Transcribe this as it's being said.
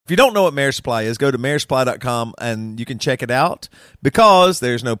you don't know what Marriage Supply is, go to marriagesupply.com and you can check it out, because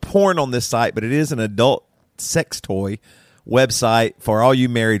there's no porn on this site, but it is an adult sex toy website for all you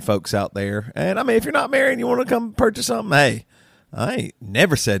married folks out there. And I mean, if you're not married and you want to come purchase something, hey, I ain't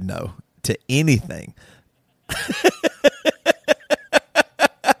never said no to anything.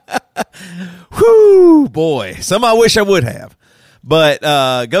 Whoo, boy. Some I wish I would have. But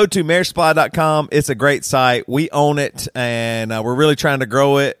go to marriagesupply.com. It's a great site. We own it, and we're really trying to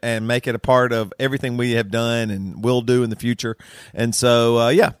grow it and make it a part of everything we have done and will do in the future. And so,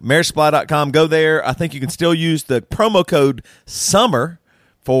 marriagesupply.com. Go there. I think you can still use the promo code SUMMER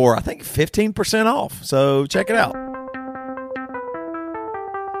for, I think, 15% off. So check it out. All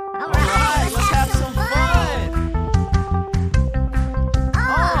right, let's have some fun.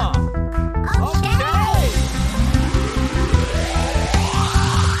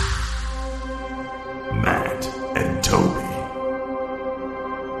 Matt and Toby.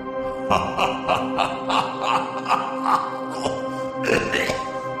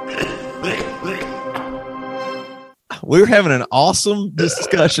 We were having an awesome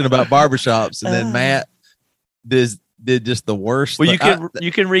discussion about barbershops, and then Matt did just the worst. Well, you can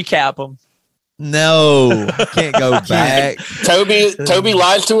recap them. No, can't go back. Toby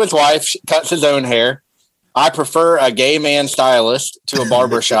lies to his wife, cuts his own hair. I prefer a gay man stylist to a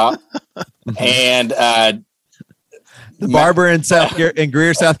barber shop. And the barber in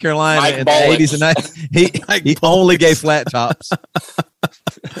Greer, South Carolina Mike in the 80s and 90s, he only gave flat tops.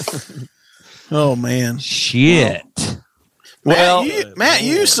 Oh, man. Shit. Well, Matt,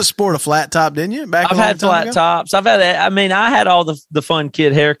 you used to sport a flat top, didn't you? I've had flat tops. I had all the fun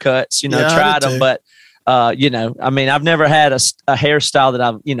kid haircuts, tried them, but I've never had a hairstyle that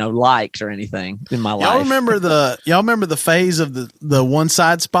I've, liked or anything in my life. Y'all remember the phase of the one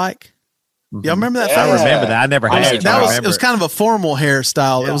side spike? Y'all remember that phase? I remember that. I never had it. It was kind of a formal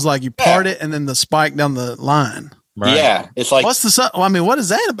hairstyle. Yeah. It was like you part it and then the spike down the line. Right. Yeah. It's like, what is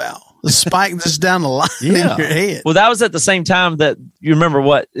that about? The spike just down the line in your head. Well, that was at the same time that you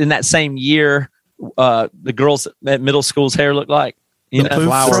remember in that same year, the girls at middle school's hair looked like.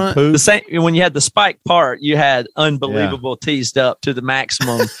 The same when you had the spike part, you had unbelievable teased up to the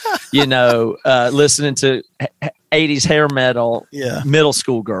maximum. Listening to 80s hair metal, middle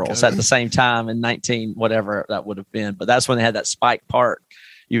school girls at the same time in 19 whatever that would have been. But that's when they had that spike part.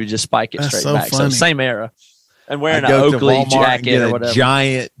 You would just spike it straight back. Funny. So same era. And wearing an Oakley jacket or whatever. A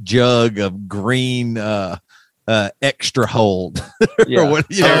giant jug of green extra hold. Hair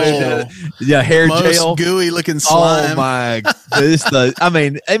gel, gooey looking slime. Oh my! They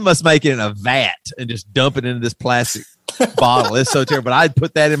must make it in a vat and just dump it into this plastic bottle. It's so terrible. But I'd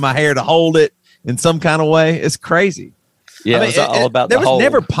put that in my hair to hold it in some kind of way. It's crazy. Yeah, it's all about there the was hold.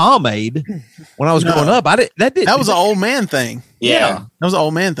 Never pomade when I was growing up. That was an old man thing. Yeah, that was an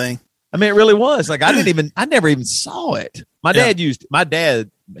old man thing. I mean, it really was. Like I never even saw it. My dad,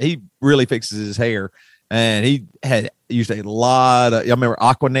 he really fixes his hair, and he used a lot of, y'all remember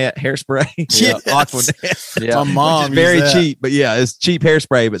Aquanet hairspray? Yeah, Aquanet. Yeah. My mom which is very cheap, but it's cheap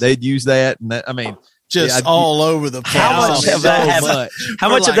hairspray, but they'd use that. And that, all over the place. How much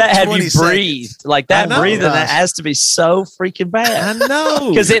of that have you breathed? Like that breathing, that has to be so freaking bad. I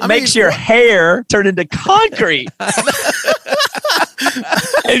know. Because it makes your hair turn into concrete.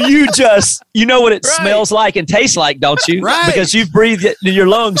 And you know what it smells like and tastes like, don't you? Right. Because you've breathed it in your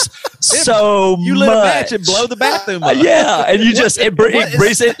lungs so much. You lit a match and blow the bathroom up. Yeah, and it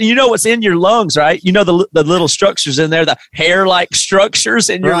breathes it. You know what's in your lungs, right? You know the little structures in there, the hair-like structures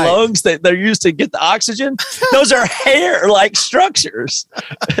in your lungs that they're used to get the oxygen. Those are hair-like structures.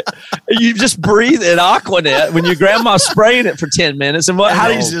 You just breathe in Aquanet when your grandma's spraying it for 10 minutes. And how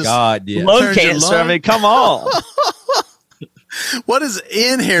do you lung cancer? I mean, come on. What is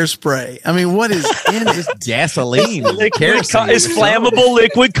in hairspray? I mean, what is in it? It's gasoline. It's flammable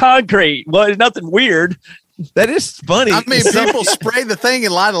liquid concrete. Well, nothing weird. That is funny. I mean, people spray the thing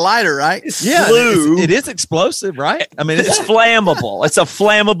and light a lighter, right? Yeah, it is explosive, right? I mean, it's flammable. It's a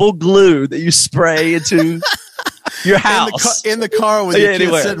flammable glue that you spray into your house. In the car with your kid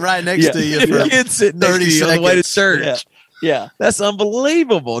sitting right next to you for kids sitting 30 seconds on the way to church. Yeah. That's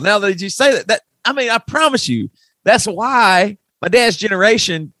unbelievable. Now that you say that, I promise you, that's why my dad's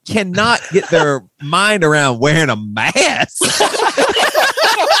generation cannot get their mind around wearing a mask.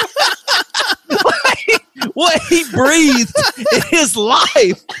 What he breathed in his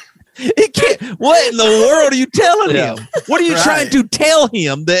life. What in the world are you telling him? What are you trying to tell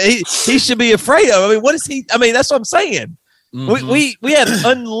him that he should be afraid of? I mean, what is he? I mean, that's what I'm saying. Mm-hmm. We had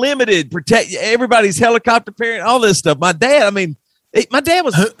unlimited protect. Everybody's helicopter parent, all this stuff. My dad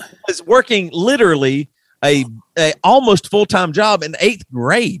was working literally a almost full-time job in 8th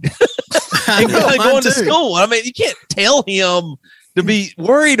grade. And going to school. I mean, you can't tell him to be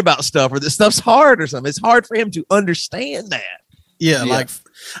worried about stuff or that stuff's hard or something. It's hard for him to understand that. Yeah. Like,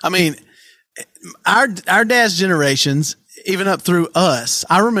 I mean, our dad's generations, even up through us,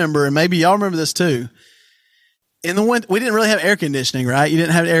 I remember, and maybe y'all remember this too. In the winter, we didn't really have air conditioning, right? You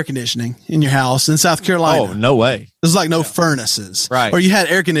didn't have air conditioning in your house in South Carolina. Oh, no way. There's like no furnaces. Right. Or you had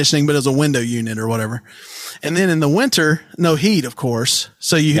air conditioning, but it was a window unit or whatever. And then in the winter, no heat, of course.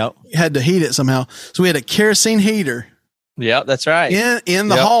 So you had to heat it somehow. So we had a kerosene heater. Yeah, that's right. In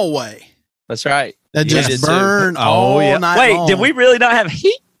the hallway. That's right. That just burned all night Wait, long. did we really not have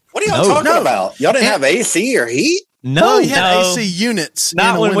heat? What are y'all talking about? Y'all didn't have AC or heat? No, you had AC units.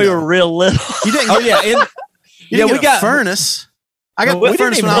 Not when we were real little. You didn't. We got a furnace. I got the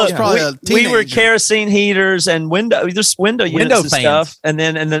furnace when I was probably a teenager. We were kerosene heaters and window units and stuff. And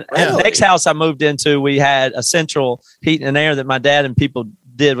then the next house I moved into, we had a central heat and air that my dad and people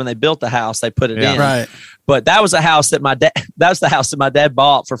did when they built the house. They put it in. Right. But that was a house that my dad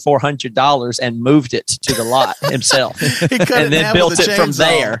bought for $400 and moved it to the lot himself, and then built it from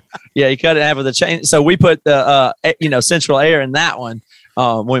there. Yeah, he cut it in half with the chain. So we put the central air in that one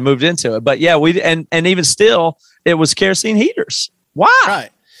when we moved into it. But yeah, and even still, it was kerosene heaters. Why? Right.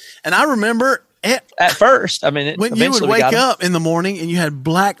 And I remember at first, when you would wake up in the morning and you had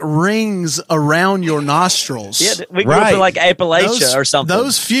black rings around your nostrils. Yeah, we grew up in like Appalachia or something.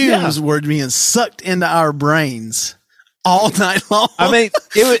 Those fumes were being sucked into our brains all night long. It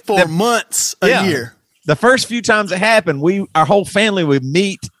was for months a year. The first few times it happened, our whole family would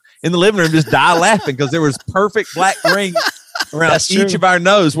meet in the living room, just die laughing because there was perfect black rings around each of our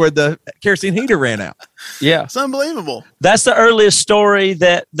nose where the kerosene heater ran out. Yeah. It's unbelievable. That's the earliest story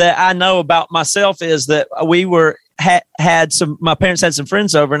that I know about myself is that we were my parents had some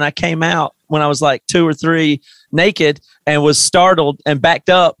friends over and I came out when I was like 2 or 3 naked and was startled and backed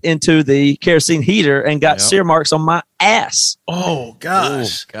up into the kerosene heater and got sear marks on my ass. Oh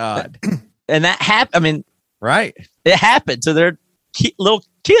gosh. Oh, God. And that happened. Right. It happened to their little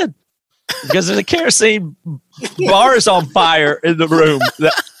kid because there's a kerosene bars on fire in the room.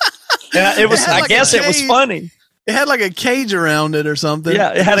 And it was, I guess it was funny. It had like a cage around it or something.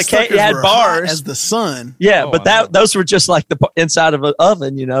 Yeah, it had a cage. It had bars as the sun. Yeah, but those were just like the inside of an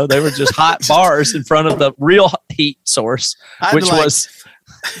oven. They were just hot bars in front of the real heat source, which was.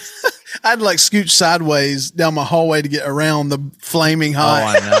 I had to like scooch sideways down my hallway to get around the flaming hot.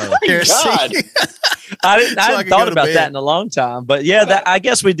 Oh, I know. Kerosene. I hadn't thought about that in a long time, but yeah, I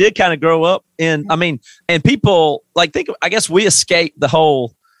guess we did kind of grow up in. And people I guess we escaped the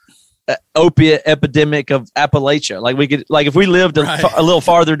whole opiate epidemic of Appalachia. Like we could, if we lived a little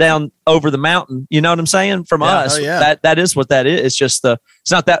farther down over the mountain, you know what I'm saying? From us, that is what that is. It's just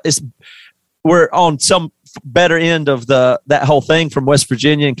we're on some better end of that whole thing from West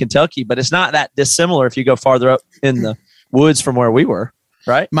Virginia and Kentucky, but it's not that dissimilar if you go farther up in the woods from where we were.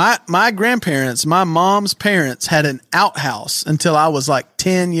 Right. My grandparents, my mom's parents had an outhouse until I was like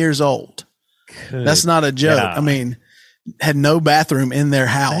 10 years old. That's not a joke. God. Had no bathroom in their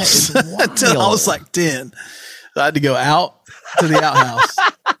house until I was like 10. So I had to go out to the outhouse.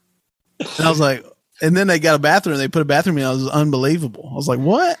 And I was like, and then they got a bathroom. They put a bathroom in. It was unbelievable. I was like,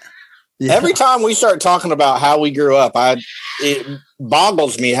 what? Yeah. Every time we start talking about how we grew up, it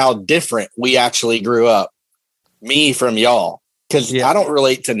boggles me how different we actually grew up. Me from y'all. Because I don't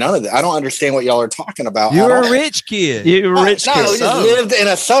relate to none of that. I don't understand what y'all are talking about. You're a rich kid. You're a rich kid. No, we just lived in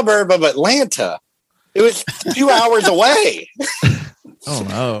a suburb of Atlanta. It was 2 hours away. Oh,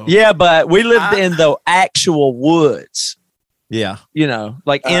 no. Yeah, but we lived in the actual woods. Yeah. In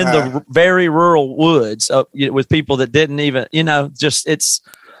the very rural woods with people that didn't even, just it's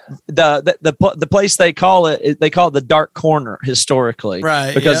the place they call it the dark corner historically.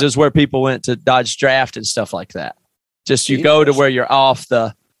 Right. Because it's where people went to dodge draft and stuff like that. Just you go to where you're off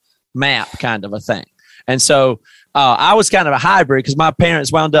the map kind of a thing. And so I was kind of a hybrid because my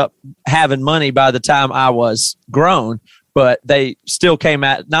parents wound up having money by the time I was grown, but they still came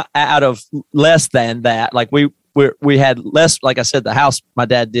not out of less than that. Like we had less, like I said, the house my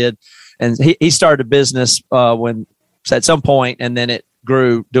dad did. And he started a business at some point, and then it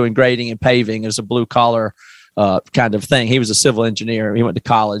grew doing grading and paving as a blue collar kind of thing. He was a civil engineer. He went to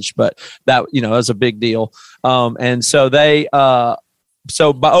college, but that, was a big deal. And so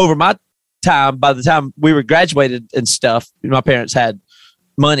over my time, by the time we were graduated and stuff, my parents had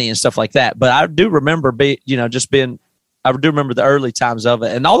money and stuff like that. But I do remember I do remember the early times of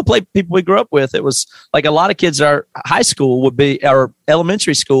it and all the people we grew up with. It was like a lot of kids at our high school our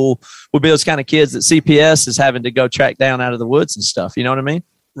elementary school would be those kind of kids that CPS is having to go track down out of the woods and stuff. You know what I mean?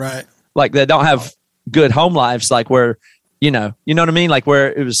 Right. Like they don't have good home lives, like where, you know what I mean? Like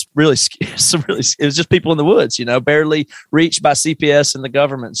where it was really, it was just people in the woods, you know, barely reached by CPS and the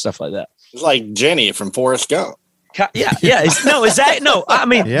government and stuff like that. It's like Jenny from Forrest Gump. Yeah. I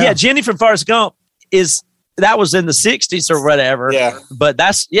mean, Jenny from Forrest Gump that was in the 60s or whatever. Yeah. But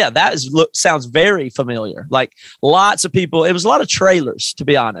sounds very familiar. Like lots of people, it was a lot of trailers, to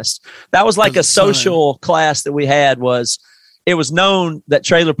be honest. That was like a social class that we had. It was known that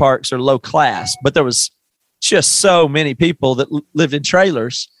trailer parks are low class, but there was just so many people that lived in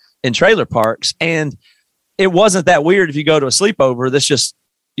trailers in trailer parks. And it wasn't that weird if you go to a sleepover. That's just,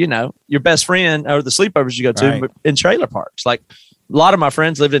 you know, your best friend or the sleepovers you go to in trailer parks. Like a lot of my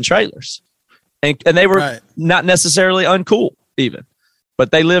friends lived in trailers and they were not necessarily uncool even,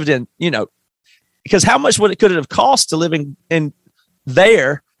 but they lived in, you know, because how much could it have cost to live in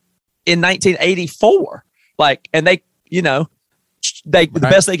there in 1984? Like, and they, you know, the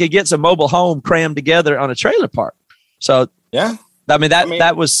best they could get is a mobile home crammed together on a trailer park. So, yeah,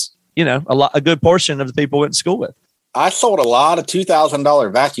 that was, you know, a good portion of the people went to school with. I sold a lot of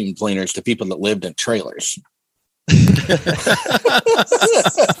 $2,000 vacuum cleaners to people that lived in trailers.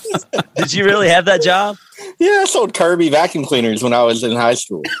 Did you really have that job? Yeah, I sold Kirby vacuum cleaners when I was in high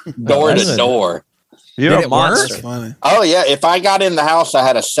school, door to door. You're a monster. Oh yeah, if I got in the house, I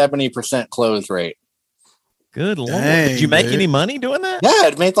had a 70% close rate. Good Lord! Did you make any money doing that? Yeah,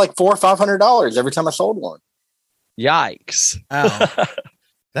 it made like $400 or $500 every time I sold one. Yikes! Wow.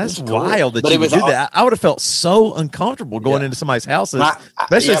 That's wild that you would do that. I would have felt so uncomfortable going into somebody's house,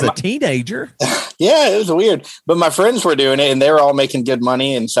 especially as a teenager. Yeah, it was weird. But my friends were doing it, and they were all making good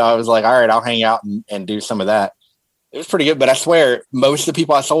money. And so I was like, all right, I'll hang out and do some of that. It was pretty good. But I swear, most of the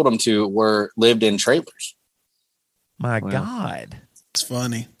people I sold them to lived in trailers. My God. It's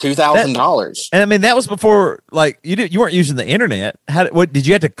funny. $2,000. And I mean, that was before, like, you weren't using the internet. What did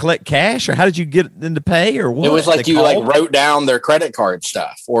you have to collect cash, or how did you get them to pay, or what? It was like wrote down their credit card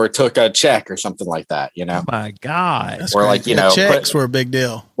stuff, or took a check or something like that. You know, oh my God, that's or crazy. like checks were a big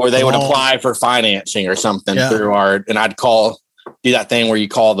deal. Or they would apply for financing or something through and I'd do that thing where you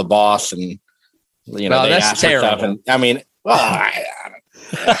call the boss and they ask for stuff. And I mean, I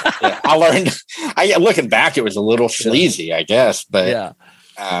learned. Looking back, it was a little sleazy, I guess, but yeah.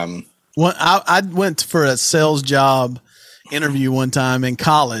 I went for a sales job interview one time in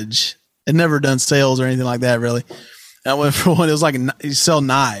college. I'd never done sales or anything like that, really. I went for one. It was like you sell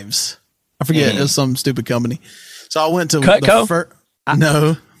knives. I forget. It was some stupid company. So I went to Cutco.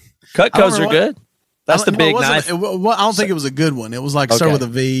 No, Cutcos are good. That's the big knife. I don't think it was a good one. It was like start with a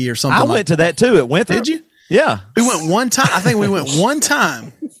V or something. I went to that too. It went. Did you? Yeah, we went one time. I think we went one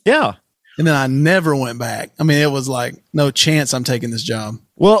time. Yeah. And then I never went back. I mean, it was like no chance I'm taking this job.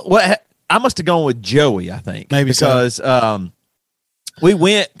 Well, I must have gone with Joey, I think. Maybe because we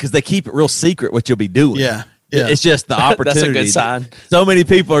went because they keep it real secret what you'll be doing. Yeah. It's just the opportunity. That's a good sign. So many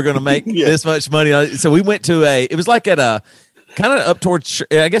people are going to make this much money. So we went to it was like at a kind of up towards,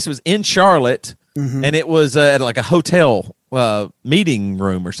 I guess it was in Charlotte, and it was at like a hotel meeting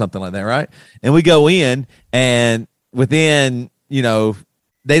room or something like that, right? And we go in, and within,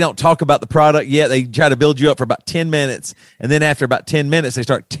 they don't talk about the product yet. They try to build you up for about 10 minutes. And then after about 10 minutes, they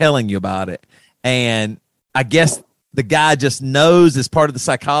start telling you about it. And I guess the guy just knows as part of the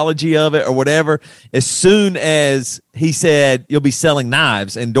psychology of it or whatever. As soon as he said, you'll be selling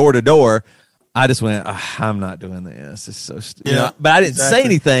knives and door to door, I just went, I'm not doing this. It's so stupid. Yeah, but I didn't say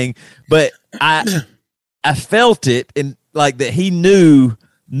anything, but I felt it, and like that he knew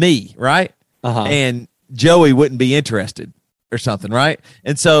me, right? And Joey wouldn't be interested or something, right?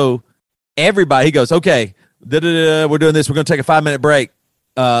 And so everybody, he goes, okay, we're doing this. We're going to take a 5-minute break.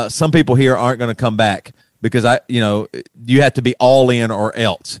 Some people here aren't going to come back because you have to be all in or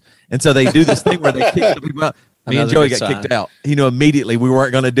else. And so they do this thing where they kick the people out. Me and Joey got kicked out. He knew immediately we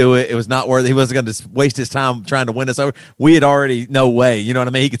weren't going to do it. It was not worth it. He wasn't going to waste his time trying to win us over. We had already, no way. You know what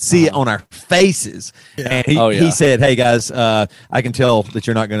I mean? He could see it on our faces. Yeah. And he said, hey guys, I can tell that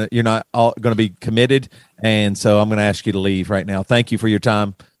you're not going to be committed. And so I'm going to ask you to leave right now. Thank you for your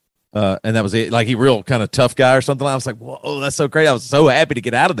time. And that was it. Like he real kind of tough guy or something. I was like, whoa, that's so great. I was so happy to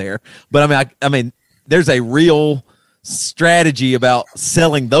get out of there. But I mean, there's a real strategy about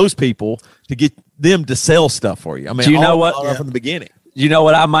selling those people to get them to sell stuff for you. I mean, do you know what? From the beginning. You know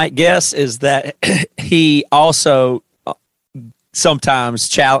what I might guess is that he also sometimes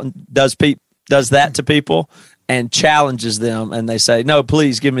does that to people and challenges them, and they say, "No,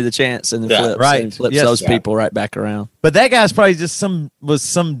 please give me the chance," and then flips those people right back around. But that guy's probably just some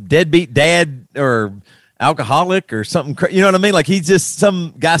deadbeat dad or alcoholic or something. You know what I mean? Like he's just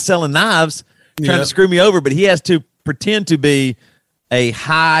some guy selling knives trying to screw me over, but he has to pretend to be a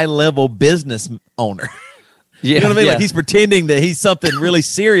high level business owner. Yeah, you know what I mean? yeah. Like he's pretending that he's something really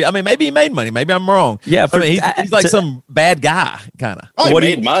serious. I mean, maybe he made money. Maybe I'm wrong. Yeah, I mean, he's like some bad guy, kind of. Oh, he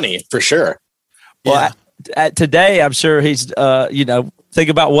made money for sure. Well, today I'm sure he's, think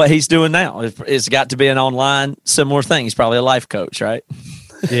about what he's doing now. It's got to be an online similar thing. He's probably a life coach, right?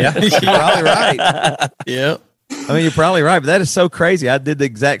 Yeah, you're probably right. Yeah. I mean, you're probably right, but that is so crazy. I did the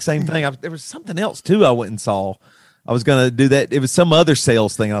exact same thing. There was something else too I went and saw. I was going to do that. It was some other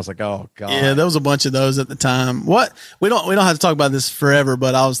sales thing. I was like, oh God. Yeah, there was a bunch of those at the time. We don't have to talk about this forever,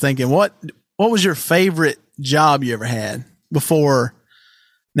 but I was thinking, what was your favorite job you ever had before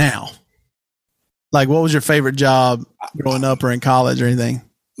now? Like, what was your favorite job growing up or in college or anything?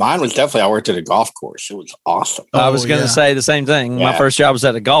 Mine was definitely, I worked at a golf course. It was awesome. I was going to say the same thing. Yeah. My first job was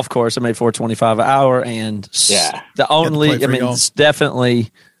at a golf course. I made $4.25 an hour, and it's definitely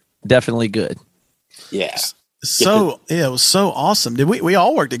good. Yeah. So it was so awesome. Did we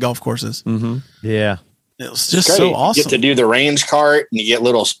all worked at golf courses? Mm-hmm. Yeah. It was just so awesome. You get to do the range cart, and you get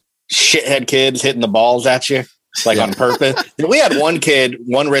little shithead kids hitting the balls at you, like on purpose. We had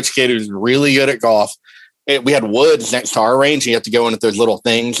one rich kid who's really good at golf. We had woods next to our range. And you have to go in at those little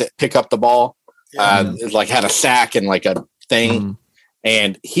things that pick up the ball. It like had a sack and like a thing,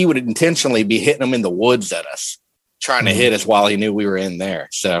 and he would intentionally be hitting them in the woods at us, trying to hit us while he knew we were in there.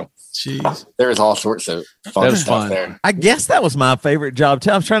 So. Jeez. There's all sorts of fun stuff there. I guess that was my favorite job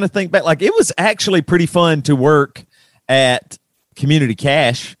too. I was trying to think back. Like it was actually pretty fun to work at Community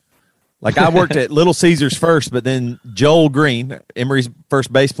Cash. Like I worked at Little Caesars first, but then Joel Green, Emory's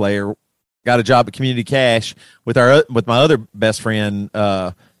first base player, got a job at Community Cash with my other best friend,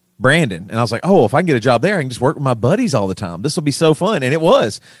 Brandon. And I was like, oh, if I can get a job there, I can just work with my buddies all the time. This will be so fun. And it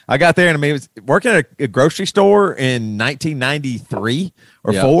was. I got there, and I mean, it was working at a grocery store in 1993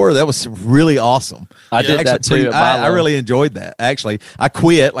 or 4. That was really awesome. I did that too. I really enjoyed that. Actually, I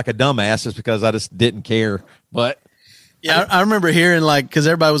quit like a dumbass just because I just didn't care. But yeah, I remember hearing because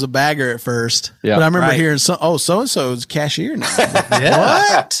everybody was a bagger at first. Yeah, but I remember hearing so-and-so is cashier now.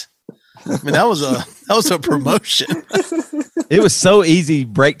 What? I mean, that was a promotion. It was so easy.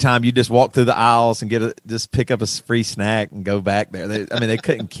 Break time, you just walk through the aisles and just pick up a free snack and go back there. They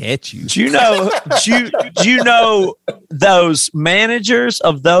couldn't catch you. Do you know those managers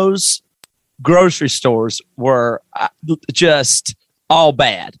of those grocery stores were just all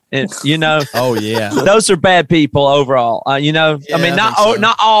bad? Oh yeah, those are bad people overall. I mean,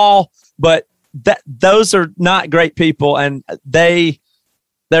 not all, but those are not great people, and they're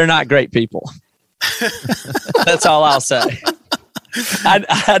not great people. That's all I'll say.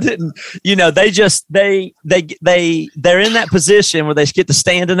 I didn't, they're in that position where they get to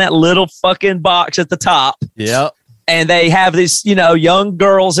stand in that little fucking box at the top. Yeah. And they have these, young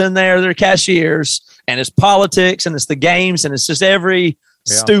girls in there, they're cashiers, and it's politics and it's the games and it's just every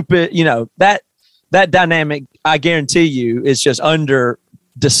stupid, that dynamic, I guarantee you, is just under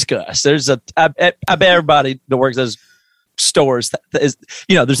discussed. I bet everybody that works those stores that is,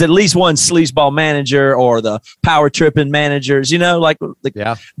 there's at least one sleazeball manager or the power tripping managers,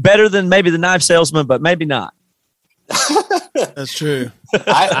 better than maybe the knife salesman, but maybe not. That's true.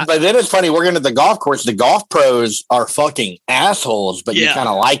 But then it's funny, working at the golf course, the golf pros are fucking assholes, but you kind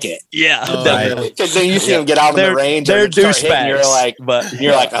of like it. Yeah. Because then you see them get out on the range. They're douchebags.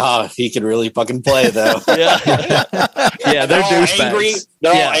 You're like, oh, he could really fucking play though. Yeah, they're douchebags.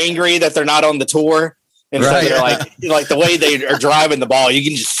 They're all angry that they're not on the tour. And so they're like the way they are driving the ball, you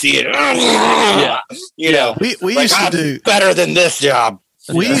can just see it. We used to do better than this job.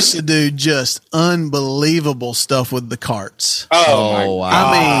 We used to do just unbelievable stuff with the carts. Oh my God.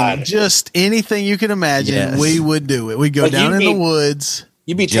 I mean, just anything you can imagine, we would do it. We'd go down in the woods.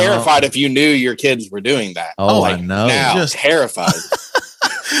 You'd be terrified if you knew your kids were doing that. Oh, I know. Now, just terrified.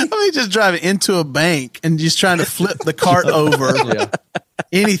 I mean, just driving into a bank and just trying to flip the cart over.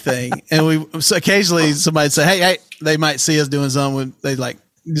 Anything. And so occasionally somebody would say, hey, they might see us doing something. They'd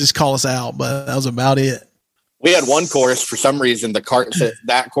just call us out, but that was about it. We had one course, for some reason, that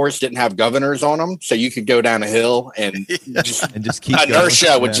course didn't have governors on them. So you could go down a hill and just keep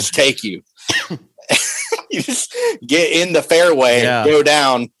inertia would just take you. You just get in the fairway, go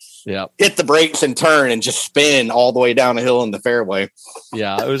down, hit the brakes and turn and just spin all the way down the hill in the fairway.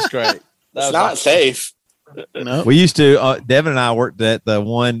 Yeah, it was great. It's not safe. No. We used to, Devin and I worked at the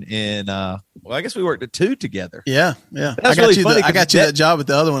one in, I guess we worked at 2 together. Yeah. That's really funny. I got you that job at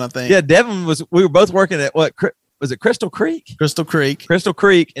the other one, I think. Yeah, Devin we were both working at was it Crystal Creek? Crystal Creek.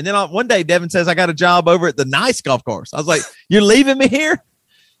 And then one day Devin says, I got a job over at the nice golf course. I was like, you're leaving me here?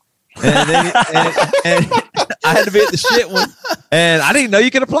 And then and I had to be at the shit one. And I didn't know you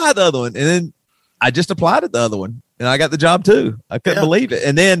could apply the other one. And then I just applied at the other one. and I got the job too. I couldn't believe it.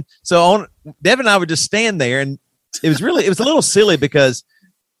 And then Devin and I would just stand there, and it was a little silly because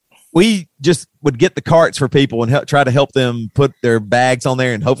we just would get the carts for people and try to help them put their bags on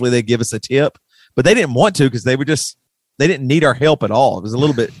there, and hopefully they'd give us a tip. But they didn't want to because they didn't need our help at all. It was a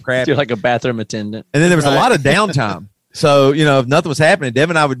little bit crappy. You're like a bathroom attendant. And then there was a lot of downtime. So, if nothing was happening,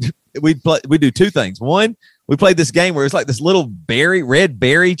 Devin and I we'd do two things. One, we played this game where it's like this little red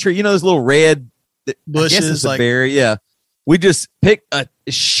berry tree. Those little red bushes. I guess it's a berry. Yeah. We just pick a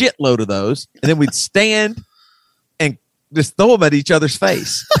shitload of those, and then we'd stand and just throw them at each other's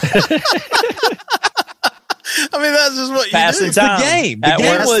face. I mean, that's just what you Passing do. time. The game. The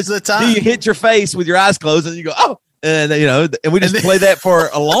game was, the time. do you hit your face with your eyes closed, and you go, oh, and and we just play that for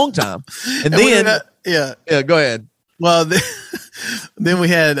a long time. And then, go ahead. Well, then we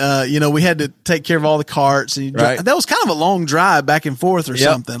had, we had to take care of all the carts. And that was kind of a long drive back and forth or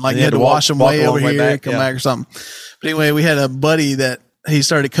something. Like you had to wash them way over here and come back or something. But anyway, we had a buddy that he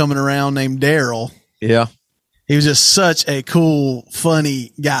started coming around named Daryl. Yeah. He was just such a cool,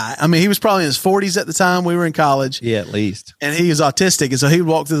 funny guy. I mean, he was probably in his 40s at the time. We were in college. Yeah, at least. And he was autistic. And so he would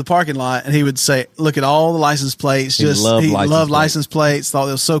walk through the parking lot and he would say, look at all the license plates. He loved license plates. Thought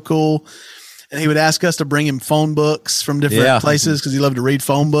it was so cool. And he would ask us to bring him phone books from different places because he loved to read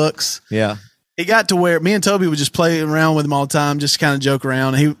phone books. Yeah. He got to where me and Toby would just play around with him all the time, just kind of joke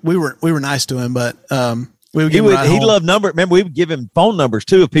around. We were nice to him, but we would give him he loved number. Remember, we would give him phone numbers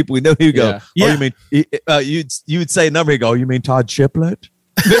too of people we knew. He'd go, yeah. "Oh, you mean?" You would say a number. He'd go, "Oh, you mean Todd Shiplett?"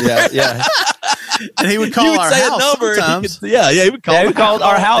 Yeah. And he would call our house sometimes. He would call. Yeah, we called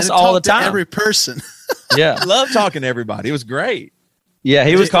our house all the time. Every person. Yeah, loved talking to everybody. It was great. Yeah,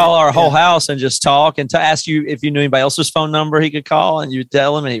 he would call our whole house and just talk and to ask you if you knew anybody else's phone number he could call, and you'd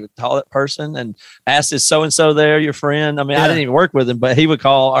tell him, and he would call that person and ask, is so and so there, your friend? I mean, I didn't even work with him, but he would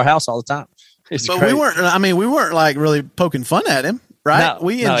call our house all the time. But great. we weren't like really poking fun at him, right? No,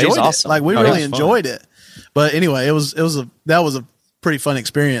 we enjoyed it. Awesome. Like we really enjoyed it. But anyway, that was a pretty fun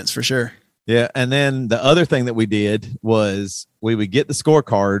experience for sure. Yeah, and then the other thing that we did was we would get the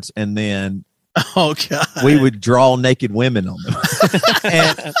scorecards, and then we would draw naked women on them.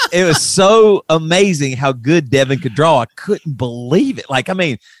 And it was so amazing how good Devin could draw. I couldn't believe it. Like, I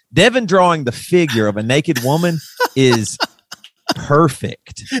mean, Devin drawing the figure of a naked woman is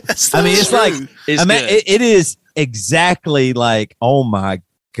perfect. I mean, it's like, it is exactly like, oh my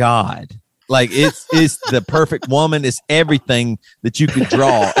God. Like it's the perfect woman. It's everything that you could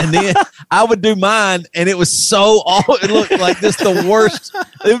draw. And then I would do mine, and it was so awful. It looked like this the worst.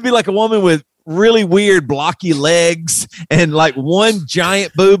 It would be like a woman with really weird blocky legs and like one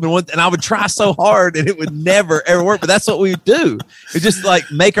giant boob and I would try so hard and it would never ever work. But that's what we would do. We just like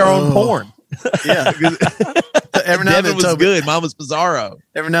make our own porn. Yeah. Every now and then was Toby, good. Mine was Bizarro.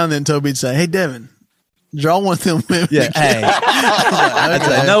 Every now and then Toby'd say, "Hey Devin, draw one of them women." Yeah. Hey, I'd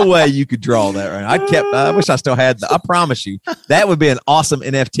say, no way you could draw that right. I wish I still had that. I promise you, that would be an awesome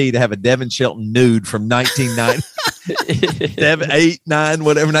NFT to have a Devin Shelton nude from 1990, 8, 9,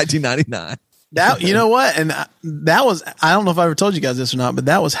 whatever, 1999. That, you know what? And that was, I don't know if I ever told you guys this or not, but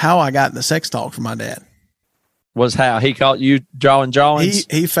that was how I got the sex talk from my dad. Was how he caught you drawing drawings?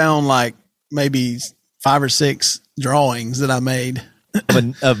 He found like maybe 5 or 6 drawings that I made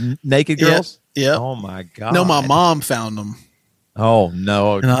of naked girls. Yeah. Oh my God. No, my mom found them. Oh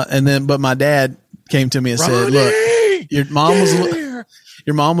no. But my dad came to me and said, "Look, your mom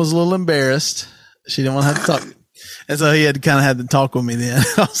was a little embarrassed. She didn't want to have to talk." And so he had to talk with me then.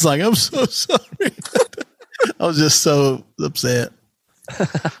 I was like, "I'm so sorry." I was just so upset.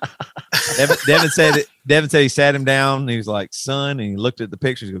 Devin said he sat him down and he was like, "Son," and he looked at the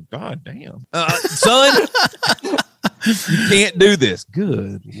pictures and goes, "God damn. Son, you can't do this."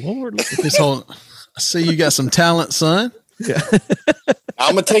 Good Lord. Look at this whole, I see you got some talent, son. Yeah.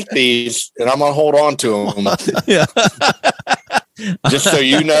 I'm going to take these and I'm going to hold on to them. Yeah. Just so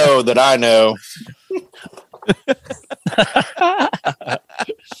you know that I know.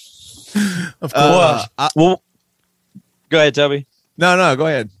 Of course. Well, go ahead, Toby. No, go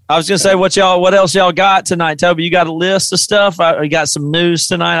ahead. I was gonna say what else y'all got tonight, Toby? You got a list of stuff. I got some news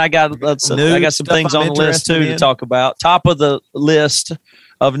tonight. I got some things on the list too to talk about. Top of the list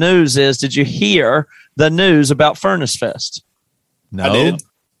of news is: did you hear the news about Furnace Fest? No. I did.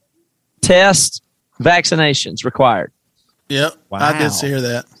 Test vaccinations required. Yep. Wow. I did hear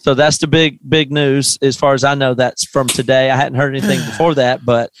that. So that's the big news. As far as I know, that's from today. I hadn't heard anything before that,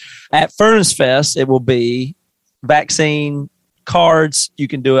 but at Furnace Fest, it will be vaccine cards. You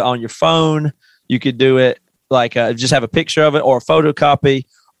can do it on your phone. You could do it like just have a picture of it or a photocopy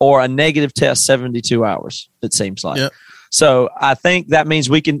or a negative test 72 hours, it seems like. Yep. So I think that means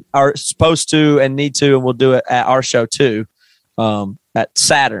we are supposed to and need to, and we'll do it at our show too, at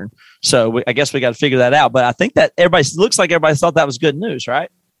Saturn. So I guess we got to figure that out. But I think that looks like everybody thought that was good news, right?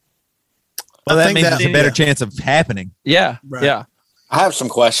 Well, that means it's a better chance of happening. Yeah. Right. Yeah. I have some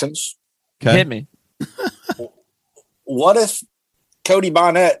questions. Okay. Hit me. What if Cody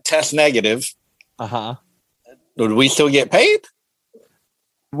Bonnet tests negative? Uh-huh. Would we still get paid?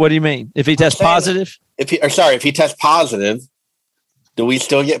 What do you mean? If he tests positive? If he tests positive, do we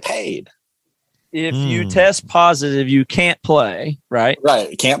still get paid? If you test positive, you can't play, right?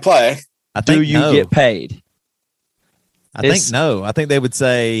 Right. Can't play. I think do you no. get paid? I think no. I think they would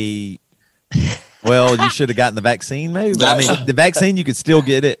say, well, you should have gotten the vaccine, maybe. But, I mean, the vaccine, you could still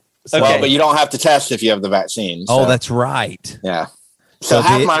get it. So. Well, but you don't have to test if you have the vaccine. So. Oh, that's right. Yeah. So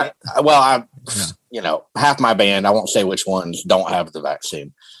half my band, I won't say which ones don't have the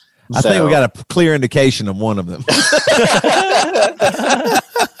vaccine. I think we got a clear indication of one of them.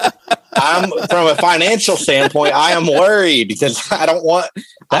 From a financial standpoint, I am worried because I don't want.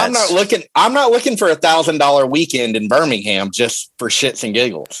 I'm not looking for $1,000 weekend in Birmingham just for shits and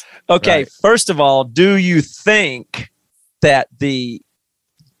giggles. Okay, right. First of all, do you think that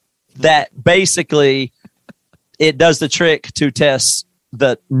basically it does the trick to test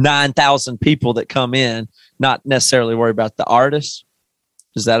the 9,000 people that come in, not necessarily worry about the artists?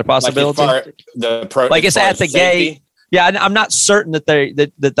 Is that a possibility? Like it's at the gate. Yeah, I'm not certain that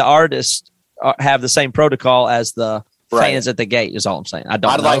that the artists have the same protocol as the fans at the gate. Is all I'm saying. I'd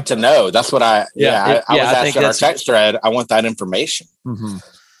like to know. That's what I. I was asking our text thread. I want that information. Mm-hmm.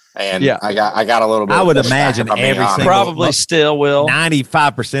 And I got a little bit. I would imagine every single probably still will.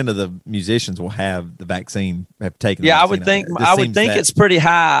 95% of the musicians will have the vaccine. Have taken. Yeah, I would think. I would think it's pretty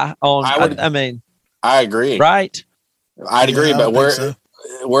high on. I mean, I agree. Right. I'd agree, but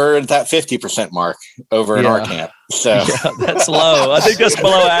we're at that 50% mark over in our camp. So that's low. I think that's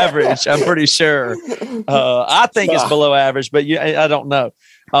below average. I'm pretty sure. I think it's below average, but I don't know.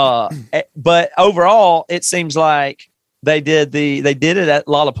 But overall, it seems like they did it at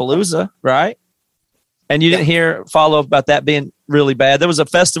Lollapalooza, right? And you didn't hear follow up about that being really bad. There was a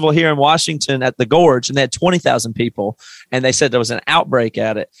festival here in Washington at the Gorge, and they had 20,000 people, and they said there was an outbreak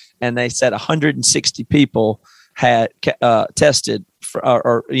at it, and they said 160 people had tested.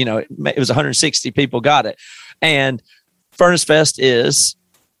 It was 160 people got it, and Furnace Fest is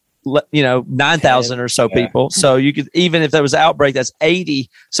 9,000 or so people. So you could, even if there was an outbreak, that's 80.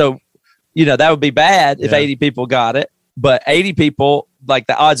 So that would be bad if 80 people got it, but 80 people, like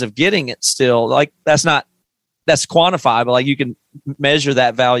the odds of getting it still, like that's quantifiable. Like you can measure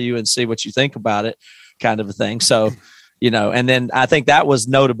that value and see what you think about it, kind of a thing. So and then I think that was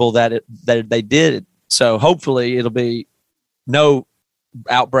notable that they did it. So hopefully it'll be no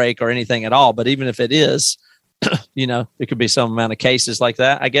outbreak or anything at all. But even if it is, it could be some amount of cases like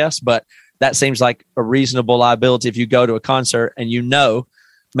that, I guess. But that seems like a reasonable liability if you go to a concert and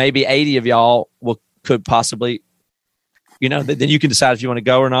maybe 80 of y'all could possibly, then you can decide if you want to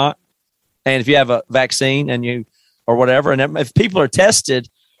go or not. And if you have a vaccine or whatever, and if people are tested,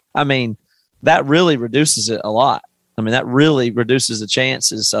 I mean, that really reduces it a lot. I mean, that really reduces the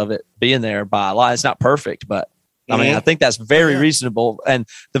chances of it being there by a lot. It's not perfect, but I mean, I think that's very reasonable. And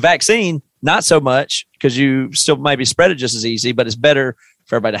the vaccine, not so much, because you still maybe spread it just as easy, but it's better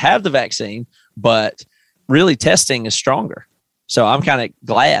for everybody to have the vaccine. But really, testing is stronger. So I'm kind of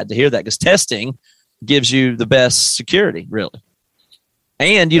glad to hear that, because testing gives you the best security, really.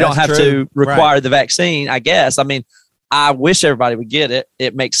 And you don't have to require the vaccine, I guess. I mean, I wish everybody would get it.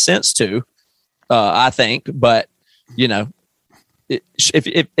 It makes sense to, I think. But,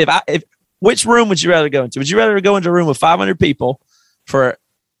 which room would you rather go into? Would you rather go into a room with 500 people for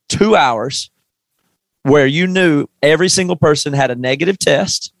 2 hours where you knew every single person had a negative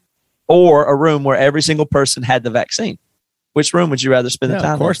test, or a room where every single person had the vaccine? Which room would you rather spend the time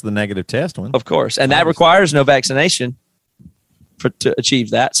in? Of course, the negative test one. Of course. And that requires no vaccination to achieve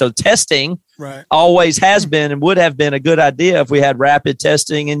that. So testing always has been and would have been a good idea if we had rapid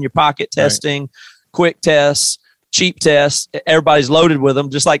testing, in your pocket testing, quick tests, cheap tests. Everybody's loaded with them,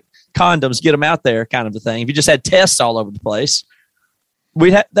 just like condoms, get them out there kind of a thing. If you just had tests all over the place,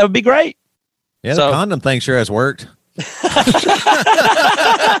 that would be great. Yeah, the condom thing sure has worked.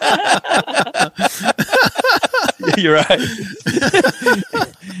 You're right.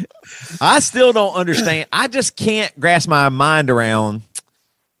 I still don't understand. I just can't grasp my mind around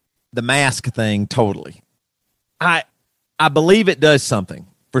the mask thing totally. I believe it does something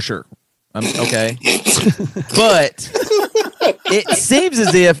for sure. Okay. But it seems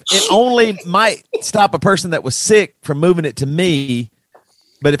as if it only might stop a person that was sick from moving it to me.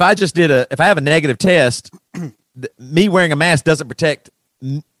 But if I have a negative test, me wearing a mask doesn't protect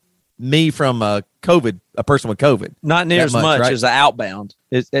me from a person with COVID. Not near as much right? as the outbound.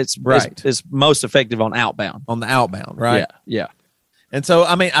 It's right. It's most effective on outbound. On the outbound, right? Yeah. And so,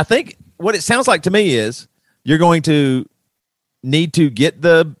 I mean, I think what it sounds like to me is you're going to need to get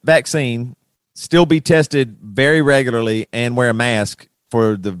the vaccine, still be tested very regularly, and wear a mask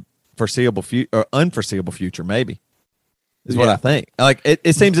for the foreseeable future or unforeseeable future, maybe. Is what I think. Like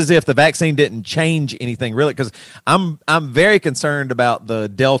it seems as if the vaccine didn't change anything really, because I'm very concerned about the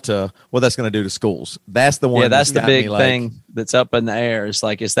Delta, what that's going to do to schools. That's the one. Yeah, that's the big thing that's up in the air. It's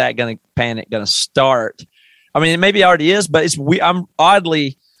like, is that panic going to start? I mean, it maybe already is, but I'm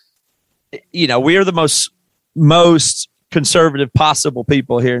oddly, we are the most conservative possible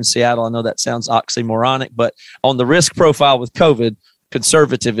people here in Seattle. I know that sounds oxymoronic, but on the risk profile with COVID,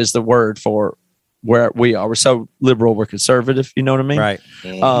 conservative is the word for where we are. We're so liberal, we're conservative. You know what I mean? Right.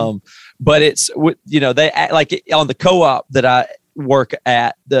 Mm-hmm. But it's, they act like on the co-op that I work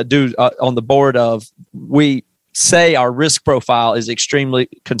at, on the board of, we say our risk profile is extremely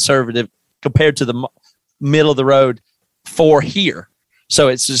conservative compared to the middle of the road for here. So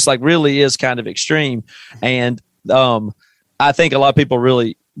it's just like really is kind of extreme. And I think a lot of people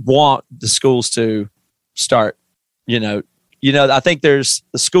really want the schools to start, I think the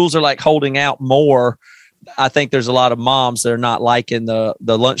schools are like holding out more. I think there's a lot of moms that are not liking the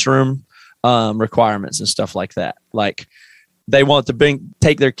lunchroom requirements and stuff like that. Like they want to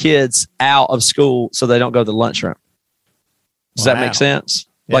take their kids out of school so they don't go to the lunchroom. Does that make sense?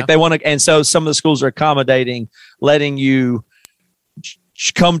 Yeah. Like they want to, and so some of the schools are accommodating, letting you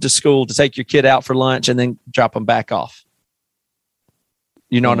come to school to take your kid out for lunch and then drop them back off.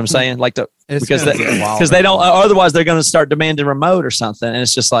 You know what I'm saying? Like because they don't, otherwise they're going to start demanding remote or something. And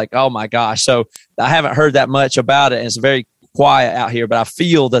it's just like, oh my gosh. So I haven't heard that much about it. And it's very quiet out here, but I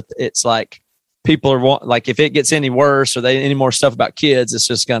feel that it's like people are like, if it gets any worse or any more stuff about kids, it's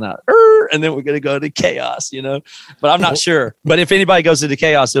just going to, and then we're going to go to chaos, but I'm not sure. But if anybody goes into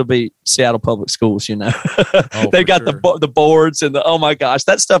chaos, it'll be Seattle Public Schools, They've got the boards and oh my gosh,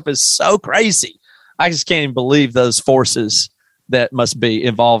 that stuff is so crazy. I just can't even believe those forces that must be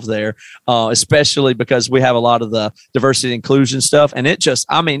involved there, especially because we have a lot of the diversity and inclusion stuff. And it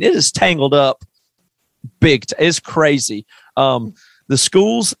is tangled up big. It's crazy. The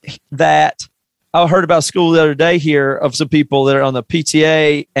schools that I heard about school the other day here of some people that are on the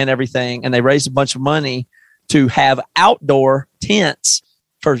PTA and everything, and they raised a bunch of money to have outdoor tents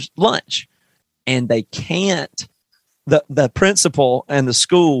for lunch. And they can't, the principal and the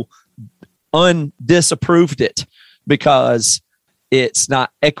school disapproved it because it's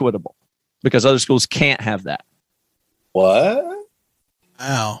not equitable, because other schools can't have that. What?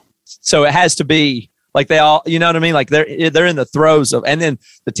 Wow. So it has to be like they all, you know what I mean? Like they're in the throes of, and then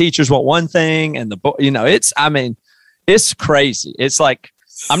the teachers want one thing and it's crazy. It's like,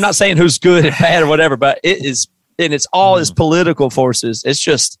 I'm not saying who's good and bad or whatever, but it is, and it's all this political forces. It's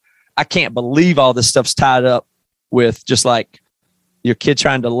just, I can't believe all this stuff's tied up with just like your kid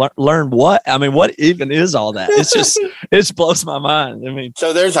trying to learn what? I mean, what even is all that? It's just, it blows my mind. I mean,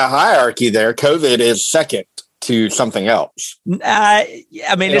 so there's a hierarchy there. COVID is second to something else. I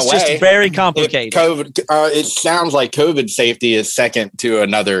mean, it's just very complicated. It sounds like COVID safety is second to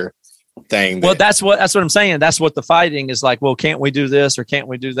another thing. Well, that's what I'm saying. That's what the fighting is like. Well, can't we do this or can't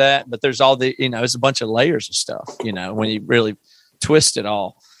we do that? But there's all the, it's a bunch of layers of stuff, when you really twist it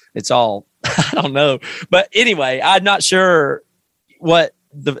all, it's all, I don't know. But anyway, I'm not sure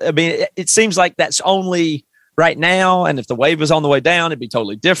it seems like that's only right now. And if the wave was on the way down, it'd be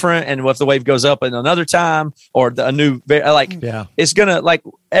totally different. And if the wave goes up in another time or it's going to, like,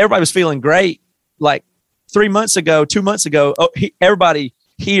 everybody was feeling great. Like 2 months ago, everybody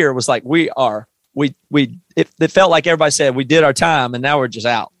here was like, it felt like everybody said we did our time and now we're just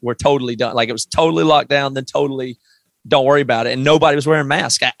out. We're totally done. Like it was totally locked down, then totally don't worry about it. And nobody was wearing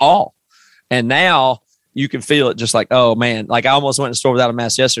masks at all. And now you can feel it just like, oh man, like I almost went to the store without a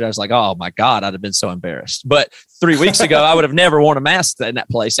mask yesterday. I was like, oh my God, I'd have been so embarrassed. But 3 weeks ago, I would have never worn a mask in that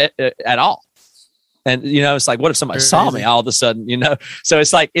place at all. And, it's like, what if somebody saw me all of a sudden, So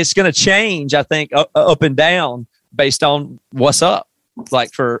it's like, it's going to change, I think, up and down based on what's up,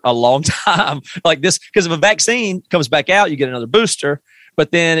 like for a long time like this, because if a vaccine comes back out, you get another booster,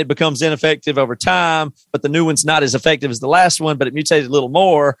 but then it becomes ineffective over time, but the new one's not as effective as the last one, but it mutated a little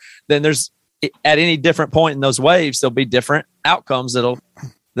more. Then at any different point in those waves, there'll be different outcomes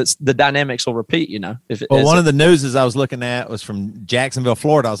the dynamics will repeat, One of the newses I was looking at was from Jacksonville,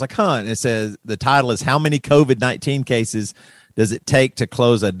 Florida. I was like, and it says the title is "How many COVID-19 cases does it take to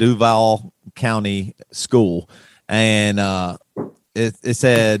close a Duval County school?" And it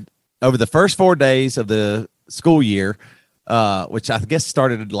said over the first 4 days of the school year, which I guess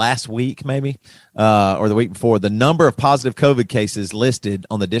started last week, maybe, or the week before, the number of positive COVID cases listed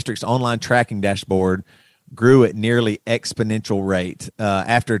on the district's online tracking dashboard grew at nearly exponential rate.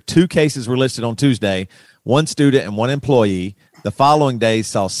 After 2 cases were listed on Tuesday, 1 student and 1 employee, the following days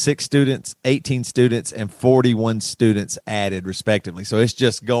saw 6 students, 18 students, and 41 students added, respectively. So it's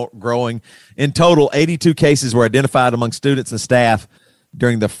just growing. In total, 82 cases were identified among students and staff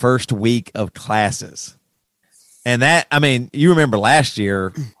during the first week of classes. And that, I mean, you remember last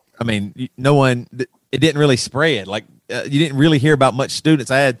year, I mean, it didn't really spread. Like, you didn't really hear about much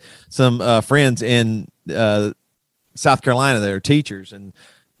students. I had some friends in South Carolina that are teachers, and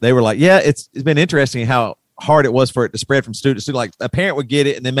they were like, yeah, it's been interesting how hard it was for it to spread from student to student. Like, a parent would get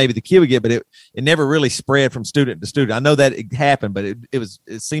it, and then maybe the kid would get it, but it never really spread from student to student. I know that it happened, but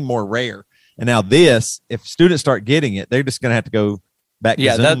it seemed more rare. And now this, if students start getting it, they're just going to have to go back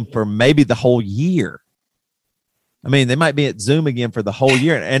to Zoom for maybe the whole year. I mean, they might be at Zoom again for the whole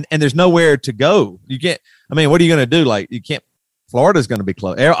year, and there's nowhere to go. You can't. I mean, what are you going to do? Like, you can't. Florida's going to be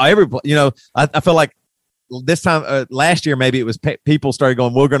closed. I feel like this time last year, maybe it was people started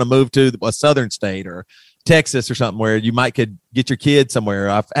going, we're going to move to a southern state or Texas or something where you could get your kids somewhere.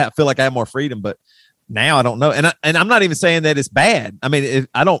 I feel like I have more freedom, but now I don't know. And I'm not even saying that it's bad. I mean,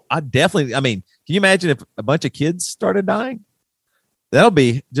 can you imagine if a bunch of kids started dying? That'll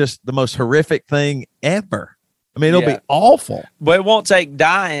be just the most horrific thing ever. I mean, it'll be awful. But it won't take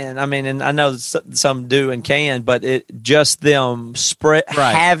dying. I mean, and I know some do and can, but it just them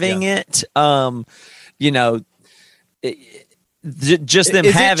having it. Just them having it. Is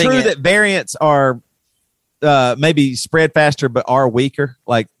it true that variants are maybe spread faster, but are weaker?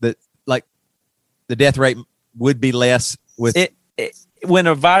 Like the death rate would be less with it. When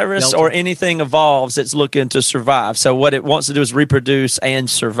a virus Delta. or anything evolves, it's looking to survive. So what it wants to do is reproduce and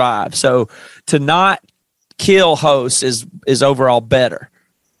survive. So to not kill hosts is overall better.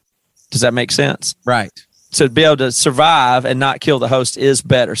 Does that make sense? Right. So to be able to survive and not kill the host is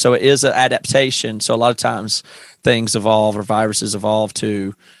better. So it is an adaptation. So a lot of times things evolve or viruses evolve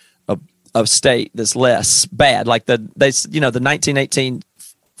to a state that's less bad. Like the 1918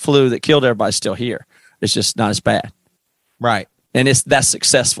 flu that killed everybody's still here. It's just not as bad. Right. And that's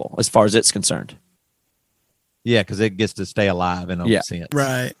successful as far as it's concerned. Yeah, because it gets to stay alive in a sense.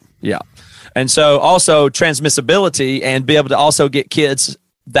 Right. Yeah. And so also transmissibility and be able to also get kids,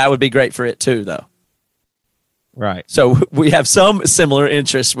 that would be great for it too, though. Right. So we have some similar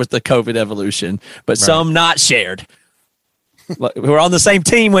interests with the COVID evolution, but some not shared. We're on the same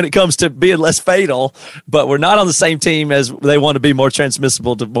team when it comes to being less fatal, but we're not on the same team as they want to be more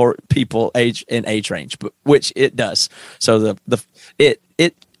transmissible to more people age range, but which it does. So it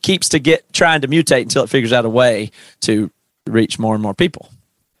keeps trying to mutate until it figures out a way to reach more and more people.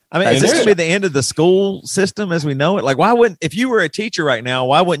 I mean, is this going to be the end of the school system as we know it? Like, if you were a teacher right now,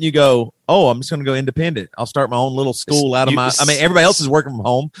 why wouldn't you go, oh, I'm just going to go independent. I'll start my own little school everybody else is working from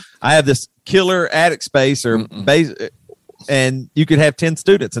home. I have this killer attic space or base, and you could have 10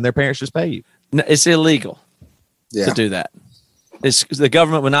 students and their parents just pay you. No, it's illegal to do that. The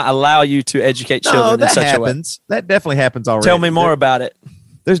government would not allow you to educate children in such a way. That definitely happens already. Tell me more about it.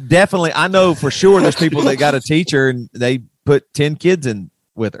 There's definitely, I know for sure there's people that got a teacher and they put 10 kids in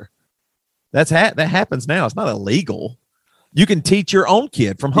with her. That happens now. It's not illegal. You can teach your own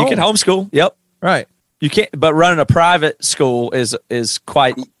kid from home. You can homeschool. Yep. Right. You can't, but running a private school is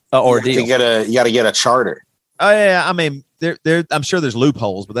quite an ordeal. You got to get a charter. Oh yeah. I mean, I'm sure there's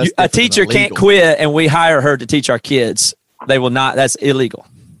loopholes, but that's a teacher can't quit and we hire her to teach our kids. They will not. That's illegal.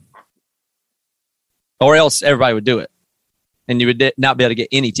 Or else everybody would do it. And you would not be able to get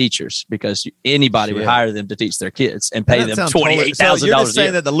any teachers because anybody would hire them to teach their kids and pay them $28,000 so you're just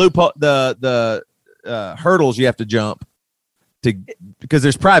saying that the loophole, the hurdles you have to jump because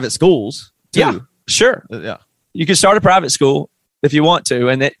there's private schools too. Yeah, sure. Yeah, you can start a private school if you want to,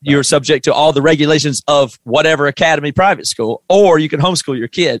 and that you're subject to all the regulations of whatever academy private school, or you can homeschool your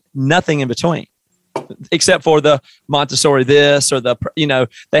kid. Nothing in between. Except for the Montessori this or they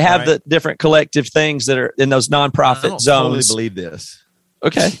have the different collective things that are in those nonprofit zones. I totally believe this.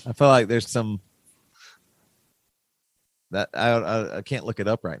 Okay. I feel like there's some that I can't look it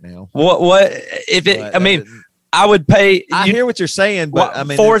up right now. What if it, but, I mean, I would pay. I hear what you're saying, but I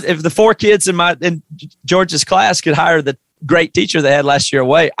mean, if the 4 kids in George's class could hire the great teacher they had last year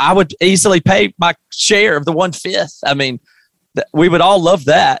away, I would easily pay my share of the 1/5. I mean, we would all love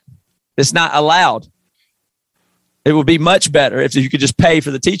that. It's not allowed. It would be much better if you could just pay for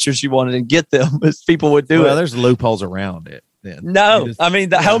the teachers you wanted and get them as people would do it. Well, there's loopholes around it. Then. No, I mean,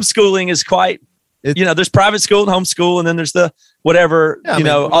 the homeschooling is there's private school and homeschool, and then there's the whatever,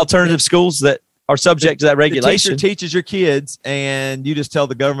 alternative schools that are subject to that regulation. The teacher teaches your kids, and you just tell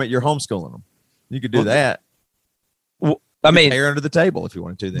the government you're homeschooling them. You could do that. Well, I mean, hair under the table if you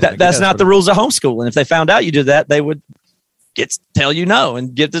want to do that. That's not the rules of homeschooling. If they found out you did that, they would tell you no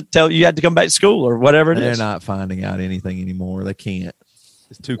and get to tell you had to come back to school or whatever it is. They're not finding out anything anymore. They can't.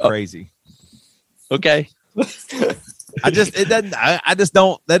 It's too crazy. Okay. That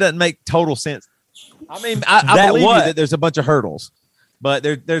doesn't make total sense. I mean, I believe you that there's a bunch of hurdles, but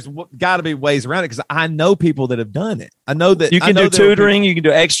there's got to be ways around it because I know people that have done it. I know that you can do tutoring, you can do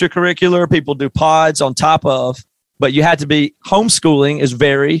extracurricular, people do pods on top of, but you have to be homeschooling is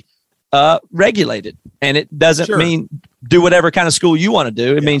very regulated, and it doesn't mean do whatever kind of school you want to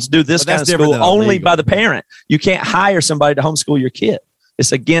do. It means do this kind of school only by the parent. You can't hire somebody to homeschool your kid.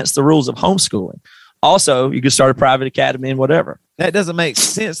 It's against the rules of homeschooling. Also, you could start a private academy and whatever. That doesn't make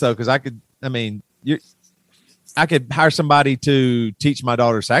sense though, because I could hire somebody to teach my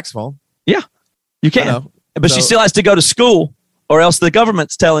daughter saxophone. Yeah, you can, but she still has to go to school, or else the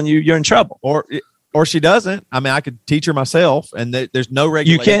government's telling you you're in trouble. Or she doesn't. I mean, I could teach her myself, and there's no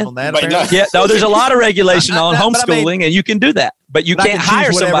regulation on that. Yeah, no, there's a lot of regulation on homeschooling, and you can do that, but you can't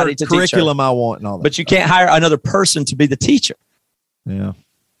hire somebody to curriculum teach her. I want and all that. But you can't hire another person to be the teacher. Yeah.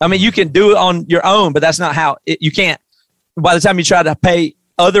 I mean, you can do it on your own, but that's not how you can't. By the time you try to pay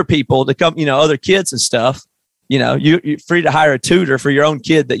other people to come, other kids and stuff, you're free to hire a tutor for your own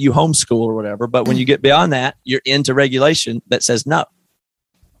kid that you homeschool or whatever. But when you get beyond that, you're into regulation that says no.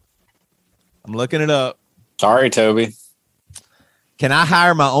 I'm looking it up. Sorry, Toby. Can I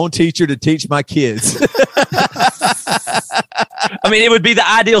hire my own teacher to teach my kids? I mean, it would be the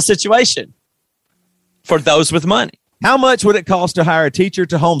ideal situation for those with money. How much would it cost to hire a teacher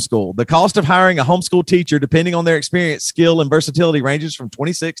to homeschool? The cost of hiring a homeschool teacher, depending on their experience, skill, and versatility, ranges from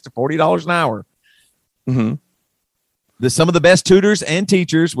 $26 to $40 an hour. Mm-hmm. Some of the best tutors and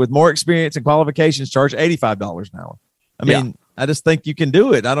teachers with more experience and qualifications charge $85 an hour. I mean, I just think you can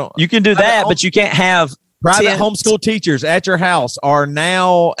do it. You can do that, but you can't have private homeschool teachers at your house are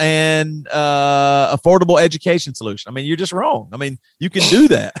now an affordable education solution. I mean, you're just wrong. I mean, you can do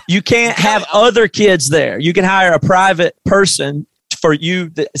that. You can't have other kids there. You can hire a private person for you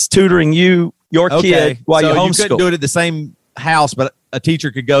that's tutoring your kid while you homeschool. You couldn't do it at the same house, but a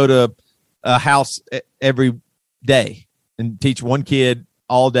teacher could go to a house every day and teach one kid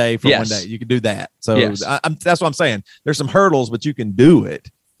all day for 1 day. You could do that. So that's what I'm saying. There's some hurdles, but you can do it.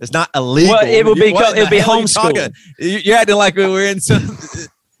 It's not illegal. Well, it would be homeschooling. You're acting like we were in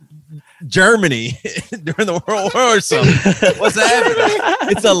Germany during the World War or something. What's happening?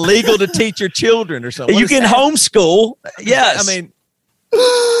 It's illegal to teach your children or something. You can homeschool. Yes. I mean,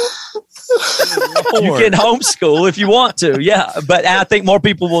 you can homeschool if you want to. Yeah. But I think more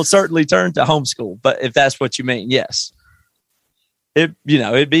people will certainly turn to homeschool. But if that's what you mean, yes. It'd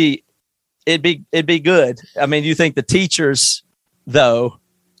be good. I mean, you think the teachers though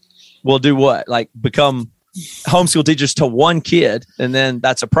will do what? Like become homeschool teachers to one kid, and then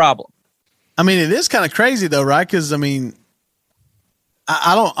that's a problem. I mean, it is kind of crazy though, right? Because I mean,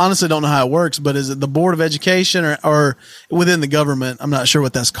 I honestly don't know how it works, but is it the Board of Education or within the government? I'm not sure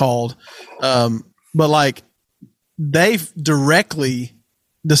what that's called. But like they directly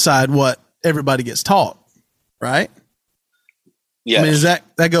decide what everybody gets taught, right? Yeah. I mean,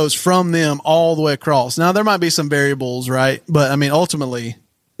 that goes from them all the way across. Now there might be some variables, right? But I mean, ultimately,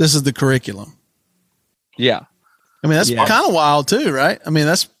 this is the curriculum. Yeah. I mean, that's kind of wild too, right? I mean,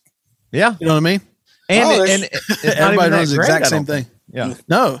 that's you know what I mean? And everybody knows the exact same thing. Yeah.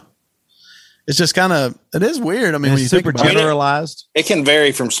 No. It's just it is weird. I mean, when you super think about generalized. It can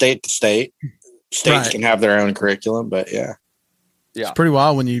vary from state to state. States can have their own curriculum, but yeah. It's pretty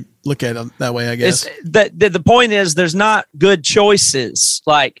wild when you look at it that way, I guess. The point is there's not good choices.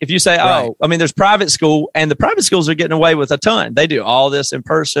 Like if you say, there's private school, and the private schools are getting away with a ton. They do all this in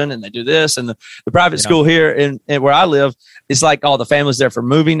person and they do this. And the private school here in where I live, it's like all the families there for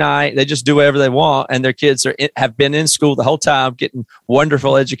movie night. They just do whatever they want. And their kids have been in school the whole time getting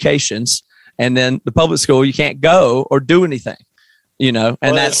wonderful educations. And then the public school, you can't go or do anything,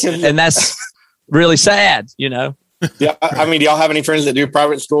 and that's really sad, Yeah, I mean, do y'all have any friends that do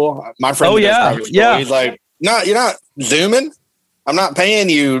private school? My friend does private school. Yeah. He's like, no, you're not Zooming. I'm not paying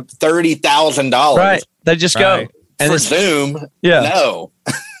you $30,000. Right. They just go. And for Zoom, no.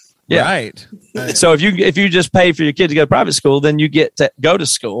 Yeah. Right. So if you just pay for your kid to go to private school, then you get to go to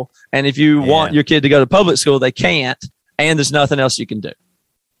school. And if you want your kid to go to public school, they can't. And there's nothing else you can do.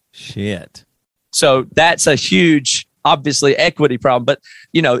 Shit. So that's a huge, obviously, equity problem. But,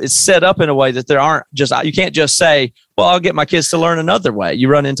 it's set up in a way that you can't just say, well, I'll get my kids to learn another way. You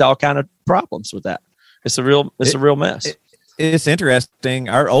run into all kind of problems with that. It's a real mess. It's interesting.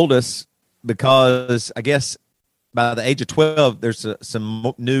 Our oldest because I guess by the age of 12, there's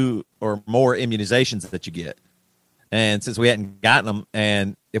some new or more immunizations that you get. And since we hadn't gotten them,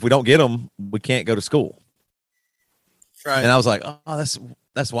 and if we don't get them, we can't go to school. Right. And I was like, oh, that's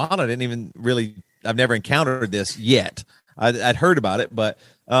wild. I didn't even really, I've never encountered this yet. I'd heard about it, but,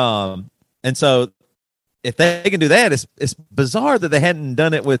 and so if they can do that, it's bizarre that they hadn't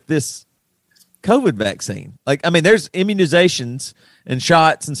done it with this COVID vaccine. Like, I mean, there's immunizations and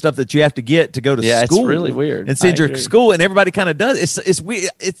shots and stuff that you have to get to go to school. Yeah, it's really weird. And send your school, and everybody kind of does. It's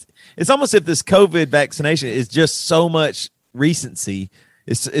weird. It's almost if this COVID vaccination is just so much recency.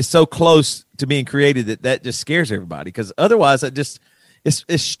 It's so close to being created that just scares everybody. Because otherwise, it's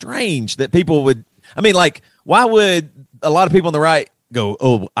strange that people would. I mean, like, why would a lot of people on the right go,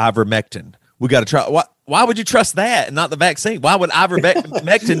 "Oh, ivermectin, we got to try"? Why would you trust that and not the vaccine? Why would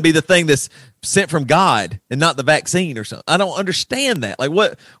ivermectin be the thing that's sent from God and not the vaccine or something? I don't understand that. Like,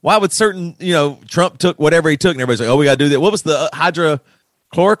 what? Why would certain, Trump took whatever he took, and everybody's like, "Oh, we got to do that." What was the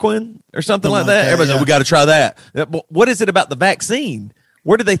hydrochloroquine or something like that? Everybody's like, "We got to try that." What is it about the vaccine?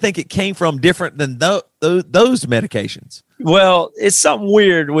 Where do they think it came from different than those medications? Well, it's something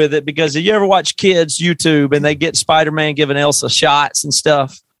weird with it because you ever watch kids YouTube and they get Spider-Man giving Elsa shots and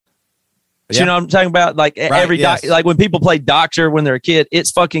stuff? Yeah. You know what I'm talking about? Like right, like when people play doctor when they're a kid,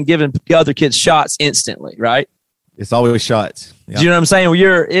 it's fucking giving other kids shots instantly, right? It's always shots. Yep. Do you know what I'm saying?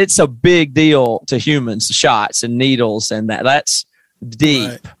 It's a big deal to humans, shots and needles, and that's deep.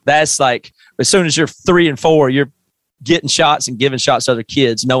 Right. That's like as soon as you're 3 and 4, you're getting shots and giving shots to other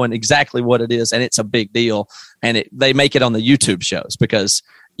kids, knowing exactly what it is, and it's a big deal. And they make it on the YouTube shows because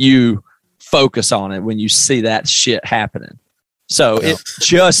you focus on it when you see that shit happening. So it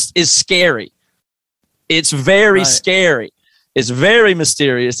just is scary. It's very scary. It's very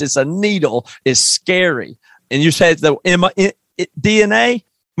mysterious. It's a needle. It's scary. And you said the DNA,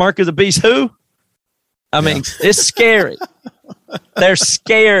 mark of the beast, who? I mean, it's scary. They're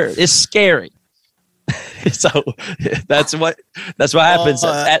scared. It's scary. So that's what happens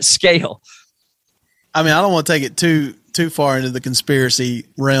at scale. I mean, I don't want to take it too far into the conspiracy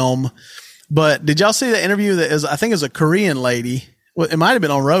realm, but did y'all see the interview I think it was a Korean lady? Well, it might have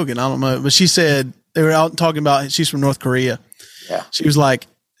been on Rogan. I don't know, but she said they were out talking about she's from North Korea. Yeah, she was like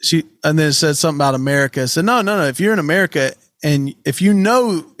and then it said something about America. Said no. If you're in America and if you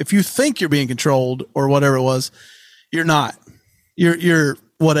think you're being controlled or whatever it was, you're not. You're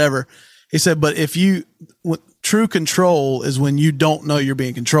whatever. He said, but true control is when you don't know you're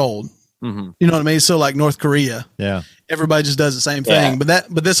being controlled. Mm-hmm. You know what I mean? So like North Korea, everybody just does the same thing.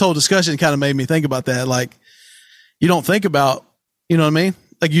 But this whole discussion kind of made me think about that. Like you don't think about, you know what I mean?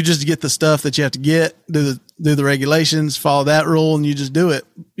 Like you just get the stuff that you have to get, do the regulations, follow that rule, and you just do it.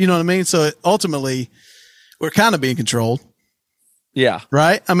 You know what I mean? So ultimately, we're kind of being controlled. Yeah.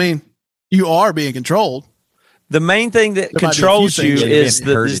 Right? I mean, you are being controlled. The main thing that controls you is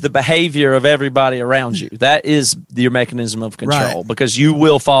the behavior of everybody around you. That is your mechanism of control because you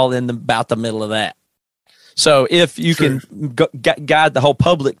will fall in about the middle of that. So if you can guide the whole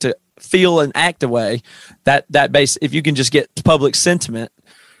public to feel and act a way, if you can just get public sentiment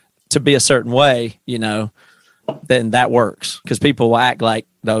to be a certain way, then that works because people will act like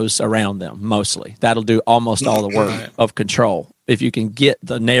those around them mostly. That'll do almost all the work of control. If you can get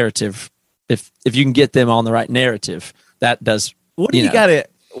the narrative. If you can get them on the right narrative, that does. What do you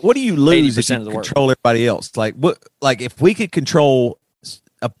lose if you control everybody else? Like if we could control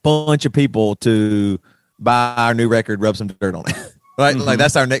a bunch of people to buy our new record, rub some dirt on it, right? Mm-hmm. Like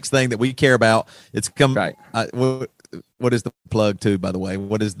that's our next thing that we care about. It's come right. What is the plug to? By the way,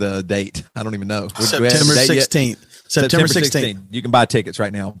 what is the date? I don't even know. September 16th. September 16th. You can buy tickets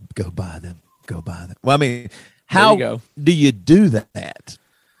right now. Go buy them. Well, I mean, how do you do that?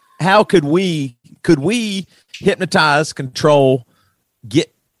 How could we hypnotize, control,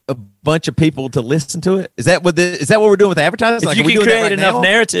 get a bunch of people to listen to it? Is that what we're doing with advertising? If you can create enough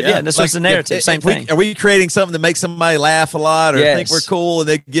narrative, this was the narrative. Same thing. Are we creating something that makes somebody laugh a lot or think we're cool and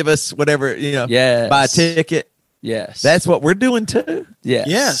they give us whatever, buy a ticket? Yes. That's what we're doing too.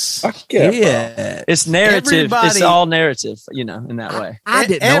 Yes. Yeah. It's narrative. It's all narrative, in that way. I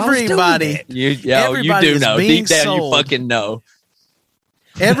didn't know everybody. You do know. Deep down, you fucking know.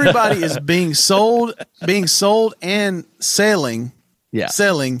 Everybody is being sold and selling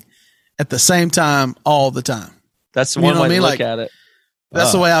at the same time all the time. That's one way to look at it.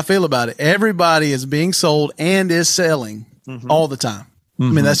 That's the way I feel about it. Everybody is being sold and is selling all the time. Mm-hmm.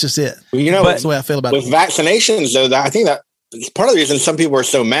 I mean, that's just it. Well, that's the way I feel about it. With vaccinations, though, I think that part of the reason some people are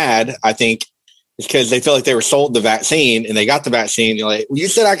so mad, I think, is because they feel like they were sold the vaccine and they got the vaccine. You're like, well, you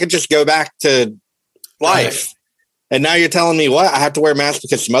said I could just go back to life. And now you're telling me what? I have to wear a mask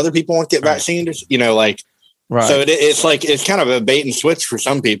because some other people won't get vaccinated. You know, like, Right. So it's like, it's kind of a bait and switch for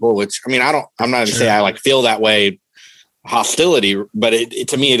some people, which, I mean, I'm not going to say I like feel that way, hostility, but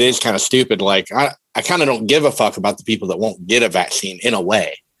to me, it is kind of stupid. Like, I kind of don't give a fuck about the people that won't get a vaccine in a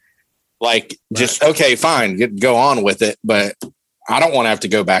way. Like, just, okay, fine, go on with it. But I don't want to have to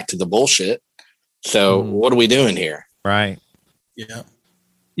go back to the bullshit. So what are we doing here? Right. Yeah.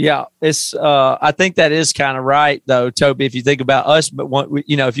 Yeah, it's. I think that is kind of right, though, Toby. If you think about us, but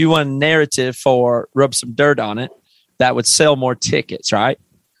if you want a narrative for Rub Some Dirt on It, that would sell more tickets, right?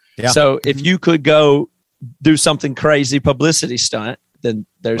 Yeah. So if you could go do something crazy publicity stunt, then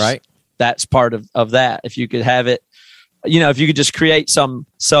that's part of that. If you could have it, if you could just create some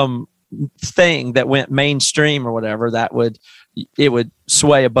thing that went mainstream or whatever, it would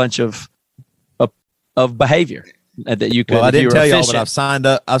sway a bunch of behavior. That you could. Well, I didn't tell y'all, but I've signed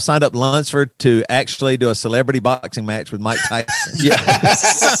up Lunsford to actually do a celebrity boxing match with Mike Tyson. Yeah,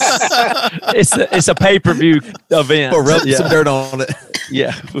 it's a pay-per-view event. Or rub some dirt on it.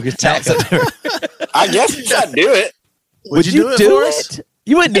 Yeah, we could tax it. I guess you should do it. Would you do it?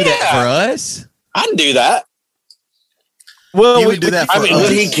 You wouldn't do that for us. I'd do that. Well, you would do that. I mean,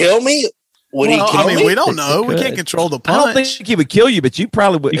 would he kill me? Would he kill me? We don't know. We can't control the punch. I don't think he would kill you, but you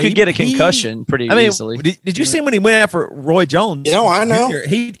probably would. You could get a concussion pretty easily. Did you see when he went after Roy Jones? I know.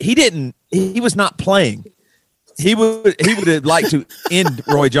 He didn't. He was not playing. He would have liked to end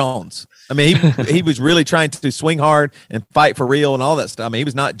Roy Jones. I mean, he was really trying to swing hard and fight for real and all that stuff. I mean, he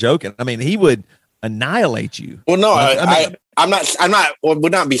was not joking. I mean, he would annihilate you. Well, no, I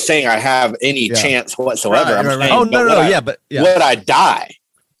would not be saying I have any chance whatsoever. I'm saying, would I die?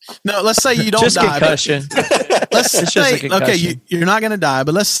 No, let's say you don't just die. Concussion. Let's say, okay, you're not going to die,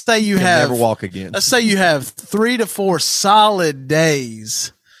 but let's say you have never walk again. Let's say you have 3 to 4 solid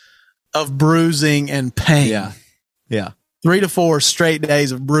days of bruising and pain. Yeah. 3 to 4 straight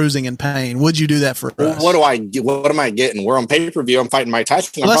days of bruising and pain. Would you do that for us? What am I getting? We're on pay-per-view. I'm fighting Mike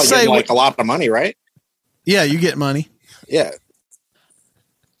Tyson. I'm probably getting a lot of money, right? Yeah, you get money. Yeah.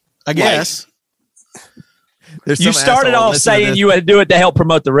 I guess. You started off saying you would do it to help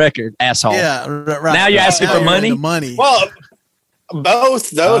promote the record, asshole. Yeah, right. Now you're asking for money? Well, both,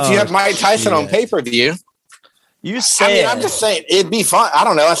 though. If you have Mike Tyson on pay-per-view. You said. I'm just saying, it'd be fun. I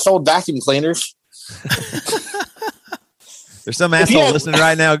don't know. I sold vacuum cleaners. There's some asshole listening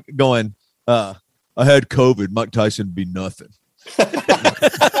right now going, I had COVID. Mike Tyson would be nothing.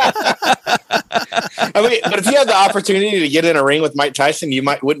 I mean, but if you had the opportunity to get in a ring with Mike Tyson, you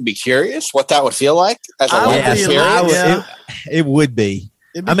wouldn't be curious what that would feel like as a It would be.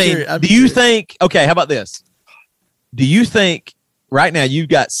 I mean, do you think? Okay, how about this? Do you think right now you've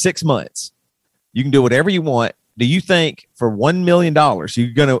got 6 months? You can do whatever you want. Do you think for $1 million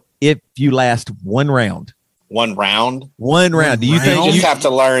you're gonna, if you last one round? One round. Do you think you just have to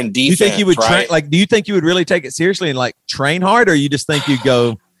learn defense? Do you think you would train? Like, do you think you would really take it seriously and like train hard, or you just think you'd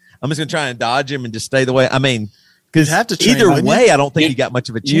go, I'm just gonna try and dodge him and just stay the way? I mean, because either way, I don't think you got much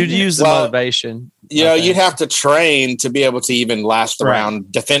of a chance. You'd use the motivation. You'd have to train to be able to even last the round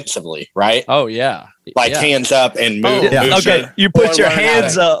defensively, right? Oh yeah. Like hands up and move. Okay, you put your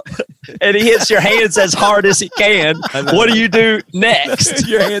hands up, and he hits your hands as hard as he can. What do you do next?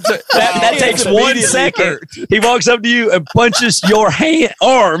 Your hands are, that takes 1 second. He walks up to you and punches your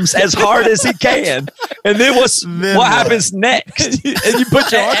arms as hard as he can, and then what happens next? And you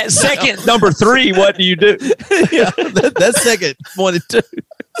put your at second number 3. What do you do? Yeah, that's second 1 and 2.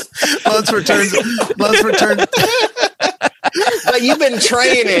 Let's return. But you've been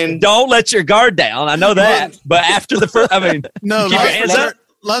training. Don't let your guard down. I know that. But after the first, no, keep your hands up.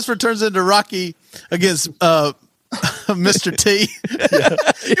 Lance turns into Rocky against Mr. T.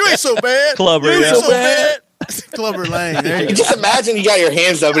 You ain't so bad. Clubber, you ain't so bad. Clubber Lang. There you just imagine you got your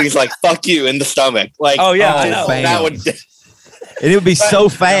hands up and he's like, "Fuck you" in the stomach. Like, I know. That would. And it would be so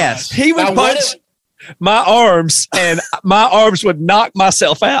fast. He would punch my arms, and my arms would knock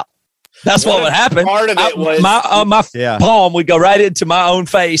myself out. That's what would happen. Part of it was my palm would go right into my own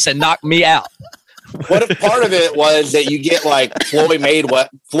face and knock me out. What if part of it was that you get like Floyd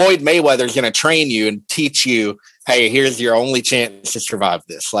Mayweather's going to train you and teach you, hey, here's your only chance to survive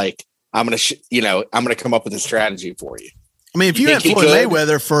this. Like, I'm going to, I'm going to come up with a strategy for you. I mean, if you had Floyd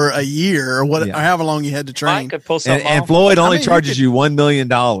Mayweather for a year or or however long you had to train, could pull and Floyd only charges you $1 million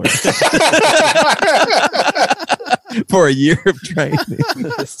for a year of training.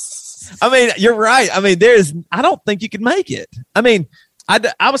 I mean, you're right. I mean, I don't think you could make it. I mean,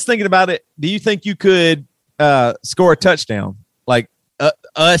 I was thinking about it. Do you think you could score a touchdown? Like,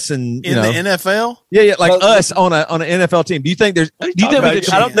 us and in the NFL. Yeah, like us on an NFL team. Do you think there's? Do you think we could?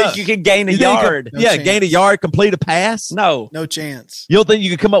 I don't think you can gain a yard. Gain a yard, complete a pass. No chance. You don't think you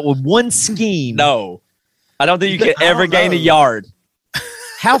could come up with one scheme? No, I don't think you could ever gain a yard.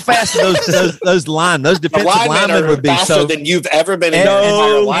 How fast those defensive linemen would be faster than you've ever been in your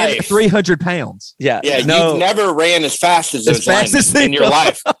entire life. 300 pounds. Yeah. You've never ran as fast as those linemen in your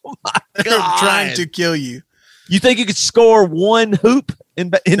life. Oh my God. They're trying to kill you. You think you could score one hoop in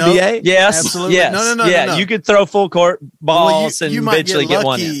NBA? Yes, absolutely. Yes. No. You could throw full court balls and you might eventually get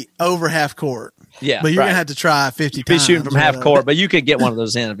one lucky over half court. Yeah, but you're gonna have to try 50 times. Be shooting from half court, but you could get one of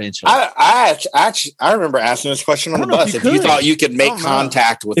those in eventually. I remember asking this question on the bus. If you thought you could make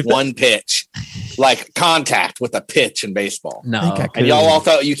contact with one pitch, like contact with a pitch in baseball, no, and y'all all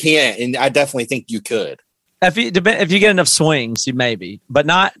thought you can't, and I definitely think you could. If you get enough swings, you maybe, but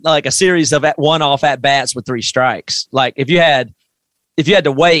not like a series of one-off at bats with 3 strikes. Like if you had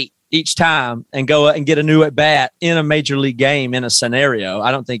to wait each time and go and get a new at bat in a major league game in a scenario,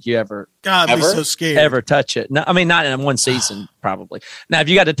 I don't think you ever. God, I'd be so scared. Ever touch it? No, I mean not in one season, probably. Now, if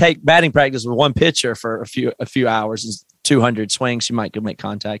you got to take batting practice with one pitcher for a few hours and 200 swings, you might go make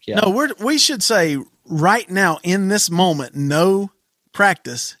contact. Yeah. No, we should say right now in this moment, no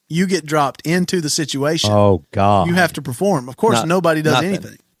practice. You get dropped into the situation. Oh God, you have to perform. Of course, nobody does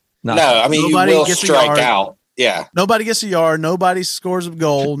anything. No, I mean nobody you will strike out. Yeah. Nobody gets a yard. Nobody scores a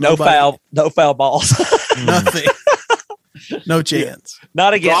goal. No foul balls. Nothing. No chance.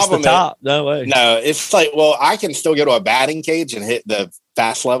 Not against the top. No way. No, it's like, well, I can still go to a batting cage and hit the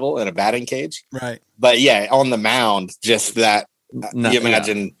fast level in a batting cage. Right. But yeah, on the mound, just that, you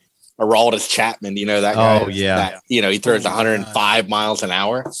imagine Aroldis Chapman, that guy. Oh, yeah. He throws 105 miles an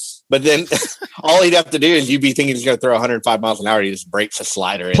hour. But then all he'd have to do is you'd be thinking he's going to throw 105 miles an hour. He just breaks a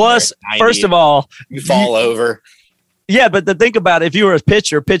slider. Plus, first of all, you fall over. Yeah, but think about it. If you were a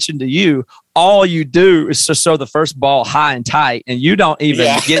pitcher pitching to you, all you do is to throw the first ball high and tight, and you don't even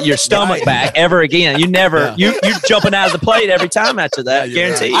get your stomach back ever again. You never, you're jumping out of the plate every time after that,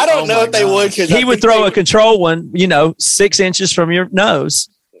 guaranteed. I don't know if they would. He would throw a control one, 6 inches from your nose.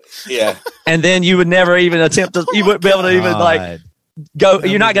 Yeah. And then you would never even attempt to, you wouldn't be able to even go.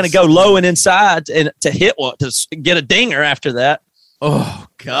 You're not going to go low and inside and to hit one, to get a dinger after that. Oh,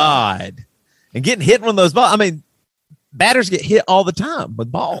 God. And getting hit one of those balls. I mean, batters get hit all the time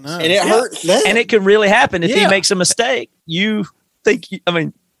with balls. And it hurts them. And it can really happen if he makes a mistake. You think,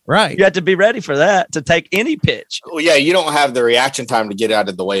 right. You have to be ready for that to take any pitch. Well, yeah, you don't have the reaction time to get out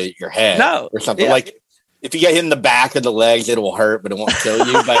of the way of your head or something. Like if you get hit in the back of the legs, it will hurt, but it won't kill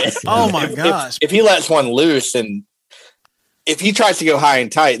you. But oh my gosh. If he lets one loose and if he tries to go high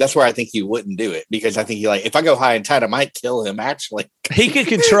and tight, that's where I think he wouldn't do it, because I think if I go high and tight, I might kill him actually. He could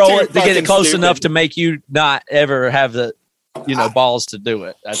control it to get it close enough to make you not ever have the balls to do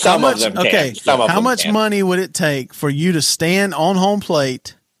it. How much money would it take for you to stand on home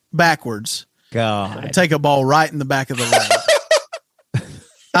plate backwards? God. Take a ball right in the back of the leg.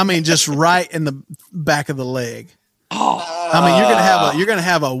 I mean, just right in the back of the leg. I mean, you're gonna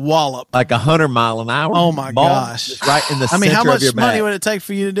have a wallop, like 100-mile-an-hour. Oh my gosh! Right in the center of your back. I mean, how much money would it take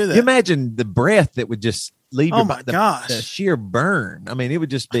for you to do that? You imagine the breath that would just leave. Oh my gosh! The sheer burn. I mean, it would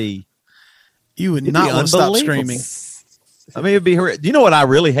just be. You would not want to stop screaming. I mean, it'd be horrific. You know what I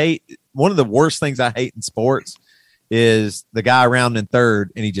really hate? One of the worst things I hate in sports is the guy around in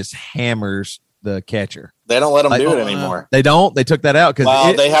third and he just hammers the catcher. They don't let them do it anymore. They don't. They took that out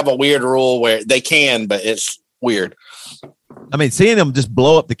because they have a weird rule where they can, but it's weird. I mean, seeing them just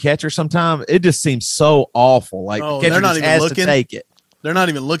blow up the catcher sometimes, it just seems so awful. Like the catcher just has to take it. They're not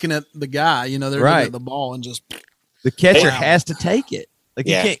even looking at the guy. They're looking at the ball and just. The catcher has to take it. Like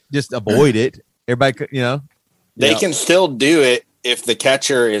you can't just avoid it. Everybody, They can still do it if the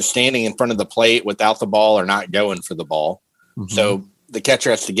catcher is standing in front of the plate without the ball or not going for the ball. Mm-hmm. So the catcher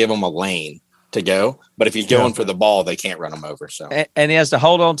has to give them a lane to go, but if he's going for the ball, they can't run him over. So and he has to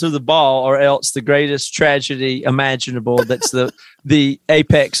hold on to the ball, or else the greatest tragedy imaginable. That's the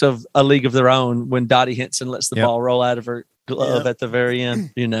apex of A League of Their Own when Dottie Hinson lets the ball roll out of her glove at the very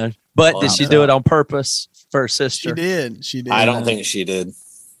end. But did she do it on purpose for her sister? She did. I don't think she did.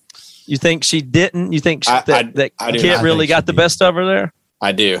 You think she didn't? You think that kid really got the best of her there?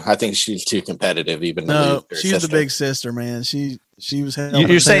 I do. I think she's too competitive. Even no, she's the big sister, man. She was.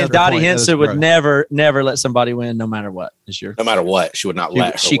 You're saying Dottie Hinson would never let somebody win, no matter what. No matter what, she would not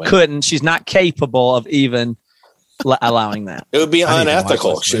let her She win. couldn't. She's not capable of even allowing that. It would be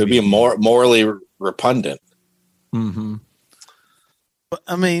unethical. She would be morally repugnant. Mm-hmm.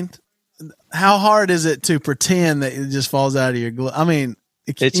 I mean, how hard is it to pretend that it just falls out of your glove? I mean,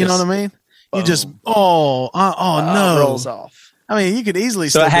 you know what I mean? You just no rolls off. I mean, you could easily.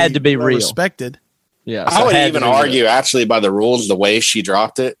 So it had to be real. Respected. Yeah, I would even argue, actually, by the rules, the way she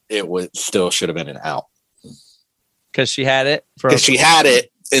dropped it, it would still should have been an out because she had it. Because she had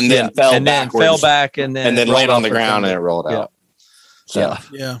it and then fell back, and then laid on the ground and it rolled out. So,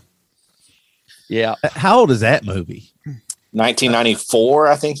 yeah. How old is that movie? 1994,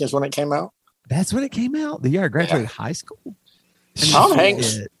 I think, is when it came out. That's when it came out. The year I graduated high school. Tom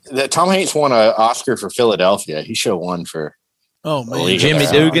Hanks won an Oscar for Philadelphia. He should have won for. Oh man, Jimmy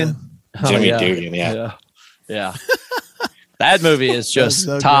Dugan. Jimmy Dugan, yeah. That movie is just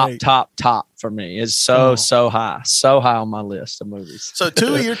so top for me. It's so high on my list of movies. So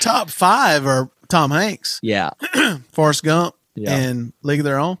 2 of your top 5 are Tom Hanks. Yeah, Forrest Gump and League of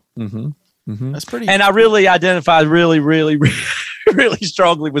Their Own. Mm-hmm. Mm-hmm. That's pretty. And I really identify really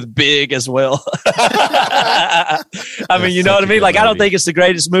strongly with Big as well. I mean, you know what I mean? Like, I don't think it's the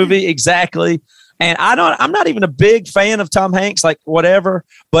greatest movie exactly. And I'm not even a big fan of Tom Hanks, like whatever.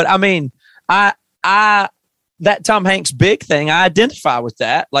 But I mean, that Tom Hanks Big thing, I identify with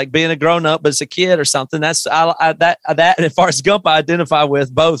that, like being a grown up as a kid or something. That's that. And as far as Gump, I identify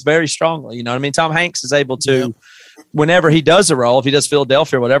with both very strongly. You know what I mean? Tom Hanks is able to, whenever he does a role, if he does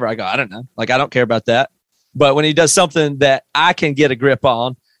Philadelphia or whatever, I go, I don't know, like I don't care about that. But when he does something that I can get a grip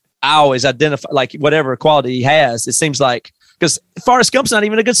on, I always identify like whatever quality he has. It seems like because Forrest Gump's not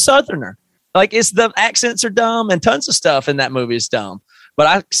even a good Southerner. Like it's the accents are dumb and tons of stuff in that movie is dumb. But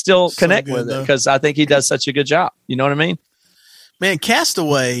I still connect with it because I think he does such a good job. You know what I mean? Man,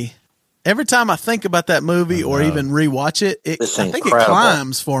 Castaway, every time I think about that movie or even rewatch it, I think it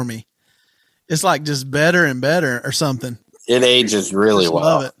climbs for me. It's like just better and better or something. It ages really well.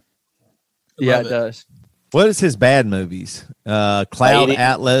 Love it. Yeah, it does. What is his bad movies? Cloud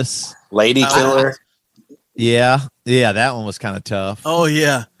Atlas. Lady Killer. Yeah, that one was kind of tough. Oh,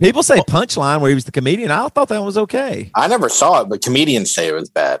 yeah. People say Punchline, where he was the comedian. I thought that one was okay. I never saw it, but comedians say it was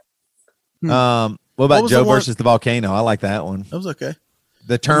bad. What about Joe versus the Volcano? I like that one. That was okay.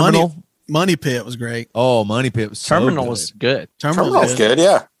 The Terminal? Money Pit was great. Oh, Money Pit was Terminal was good. Terminal was good,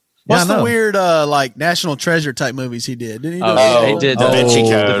 yeah. What's the weird like National Treasure type movies he did? Didn't he do he did Da Vinci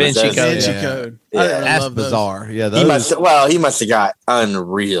Code. Da Vinci Code. Yeah. That's bizarre. Yeah, he must have got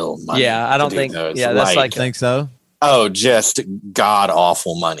unreal money. Yeah, I don't think. Those. Yeah, that's like think so. Oh, just god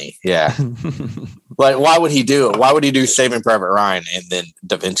awful money. Yeah. Like, why would he do it? Why would he do Saving Private Ryan and then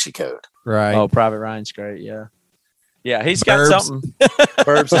Da Vinci Code? Right. Oh, Private Ryan's great. Yeah. Yeah, he's got something.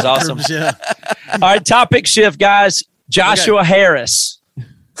 Burbs is awesome. Yeah. All right, topic shift, guys. Joshua Harris.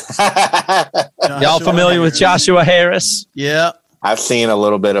 Y'all familiar with Joshua Harris? Yeah. I've seen a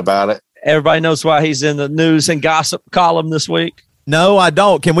little bit about it. Everybody knows why he's in the news and gossip column this week. No, I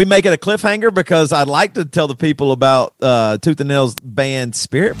don't. Can we make it a cliffhanger? Because I'd like to tell the people about Tooth and Nail's band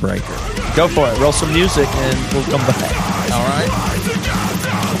Spirit Breaker. Go for it. Roll some music and we'll come back. All right.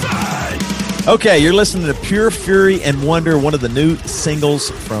 Okay, you're listening to Pure Fury and Wonder, one of the new singles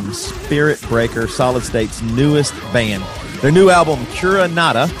from Spirit Breaker, Solid State's newest band. Their new album, Cura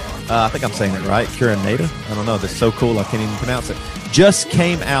Nada, I think I'm saying it right, Cura Nada? I don't know. That's so cool, I can't even pronounce it. Just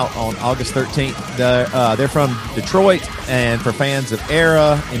came out on August 13th. They're from Detroit, and for fans of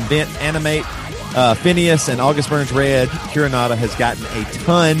Era, Invent, Animate, Phineas, and August Burns Red, Cura Nada has gotten a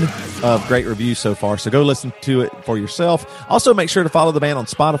ton of great reviews so far, so go listen to it for yourself. Also, make sure to follow the band on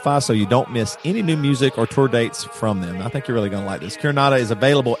Spotify so you don't miss any new music or tour dates from them. I think you're really going to like this. Cura Nada is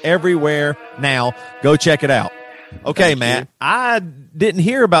available everywhere now. Go check it out. Okay, Matt, I didn't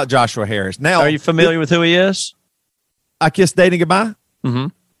hear about Joshua Harris. Now, are you familiar with who he is? I Kissed Dating Goodbye? Mm-hmm.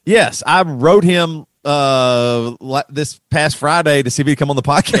 Yes, I wrote him this past Friday to see if he'd come on the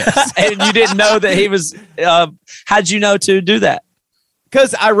podcast. And you didn't know that he was how'd you know to do that?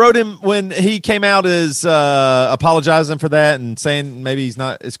 Because I wrote him when he came out as apologizing for that and saying maybe he's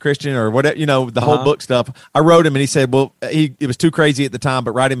not as Christian or whatever, you know, the whole book stuff. I wrote him and he said, well, it was too crazy at the time,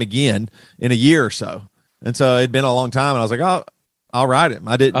 but write him again in a year or so. And so it'd been a long time, and I was like, "Oh, I'll write him."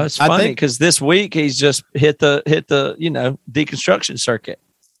 I didn't. Oh, it's funny because this week he's just hit the deconstruction circuit.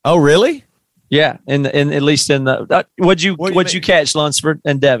 Oh, really? Yeah, in at least in the what'd you catch, Lunsford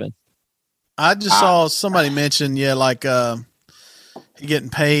and Devin? I just saw somebody mention like getting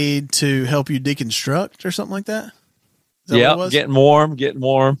paid to help you deconstruct or something like that. Yeah, getting warm.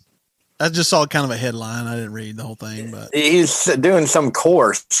 I just saw kind of a headline. I didn't read the whole thing, but he's doing some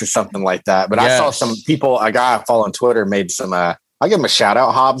course or something like that. But yes. I saw some people, a guy I follow on Twitter made some, I'll give him a shout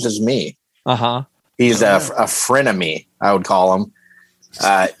out. Hobbs is me. He's a frenemy, I would call him.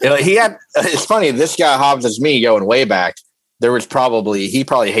 It's funny. This guy Hobbs is me going way back. He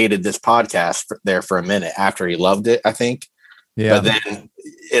probably hated this podcast there for a minute after he loved it, I think. Yeah. But then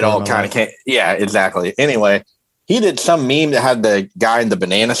it all kind of came. Yeah, exactly. Anyway, he did some meme that had the guy in the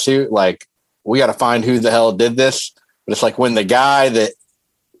banana suit. Like, we got to find who the hell did this. But it's like when the guy that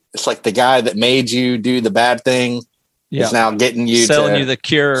made you do the bad thing is now getting you selling you the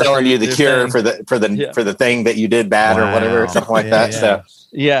cure for the thing that you did bad or whatever, or something like that. So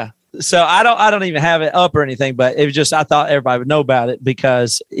So I don't even have it up or anything, but it was just, I thought everybody would know about it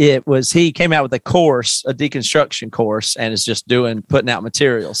because he came out with a course, a deconstruction course, and is just putting out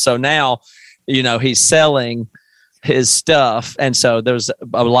material. So now, he's selling his stuff. And so there's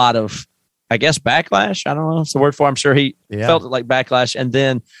a lot of, I guess, backlash. I don't know. It's the word for it. I'm sure he felt it like backlash. And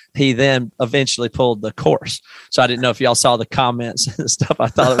then he eventually pulled the course. So I didn't know if y'all saw the comments and stuff. I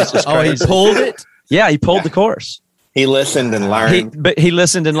thought it was just crazy. Oh, he pulled it? Yeah, he pulled the course. He listened and learned. He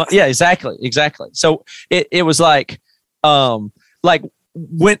listened and yeah, exactly. So it was like when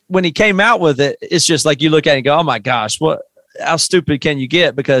he came out with it, it's just like you look at it and go, oh my gosh, how stupid can you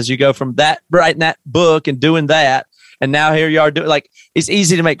get? Because you go from that writing that book and doing that, and now here you are doing, like, it's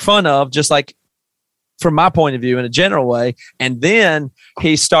easy to make fun of, just like from my point of view in a general way. And then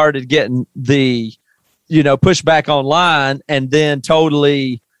he started getting the pushback online, and then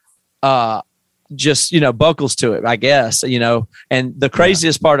totally just buckles to it, I guess. And the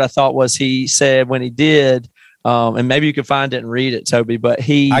craziest part I thought was he said when he did, and maybe you can find it and read it, Toby, but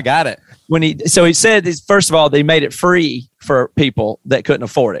I got it. He said, first of all, they made it free for people that couldn't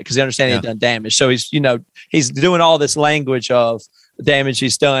afford it because they understand he'd done damage. So he's doing all this language of damage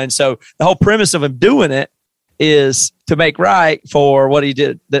he's done. So the whole premise of him doing it is to make right for what he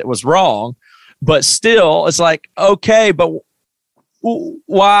did that was wrong. But still, it's like, okay, but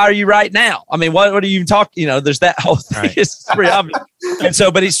why are you right now? I mean, what are you talking? There's that whole thing. Right. It's pretty obvious. And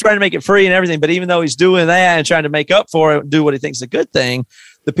so, but he's trying to make it free and everything. But even though he's doing that and trying to make up for it, do what he thinks is a good thing,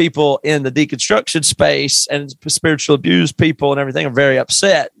 the people in the deconstruction space and spiritual abuse people and everything are very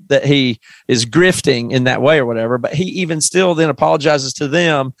upset that he is grifting in that way or whatever. But he even still then apologizes to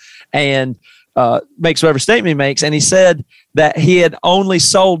them and makes whatever statement he makes. And he said that he had only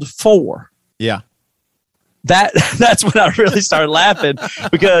sold 4. Yeah. That's when I really started laughing,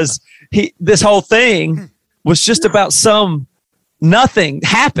 because this whole thing was just about nothing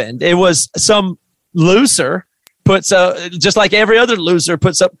happened. It was some loser puts just like every other loser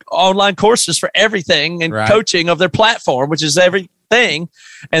puts up online courses for everything and coaching of their platform, which is everything,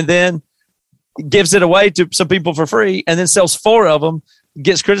 and then gives it away to some people for free, and then sells 4 of them,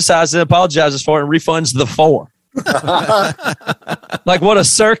 gets criticized and apologizes for it, and refunds the 4. Like, what a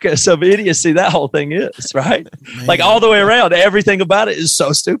circus of idiocy that whole thing is, right? Man. Like, all the way around, everything about it is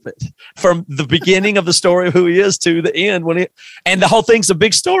so stupid, from the beginning of the story of who he is to the end and the whole thing's a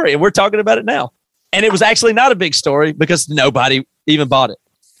big story, and we're talking about it now. And it was actually not a big story because nobody even bought it.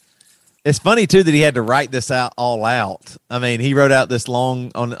 It's funny too that he had to write this all out. I mean, he wrote out this long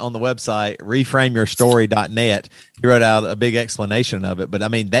on the website, reframeyourstory.net. He wrote out a big explanation of it. But I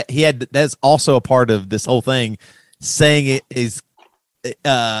mean, that's also a part of this whole thing, saying it is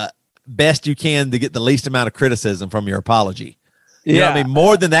best you can to get the least amount of criticism from your apology. You know what I mean?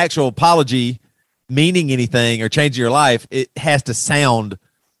 More than the actual apology meaning anything or changing your life, it has to sound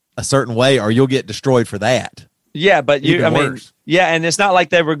a certain way or you'll get destroyed for that. Yeah, but and it's not like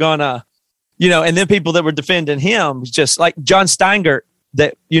they were gonna, and then people that were defending him, just like John Steingart,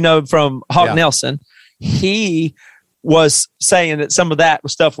 that from Hawk Nelson, he was saying that some of that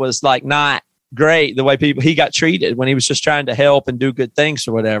stuff was like not great, the way he got treated when he was just trying to help and do good things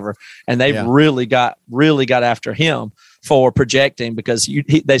or whatever, and they really got after him for projecting, because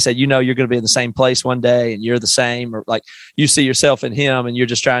they said, you're going to be in the same place one day and you're the same, or like you see yourself in him and you're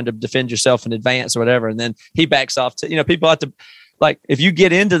just trying to defend yourself in advance or whatever. And then he backs off to, people have to, like, if you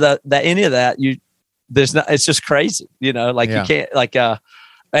get into any of that, it's just crazy, you can't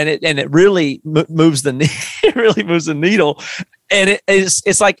and it really moves the it really moves the needle. And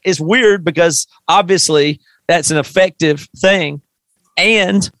it's like, it's weird because obviously that's an effective thing.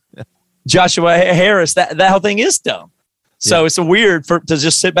 And Joshua Harris, that whole thing is dumb. So it's a weird to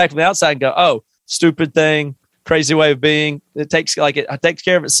just sit back from the outside and go, oh, stupid thing, crazy way of being. It takes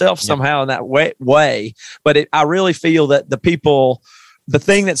care of itself somehow in that way. But I really feel that the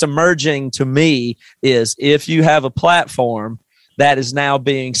thing that's emerging to me is, if you have a platform that is now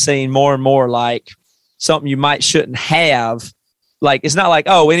being seen more and more like something you shouldn't have, like, it's not like,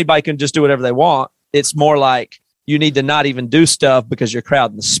 oh, anybody can just do whatever they want. It's more like you need to not even do stuff because you're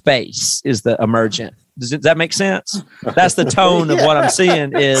crowding the space is the emergent. Does that make sense? That's the tone of what I'm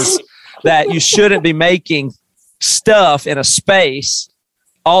seeing, is that you shouldn't be making stuff in a space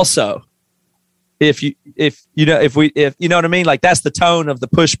also. If you know what I mean? Like, that's the tone of the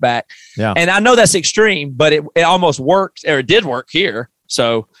pushback. Yeah. And I know that's extreme, but it almost worked, or it did work here.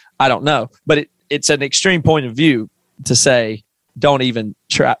 So I don't know, but it's an extreme point of view to say, don't even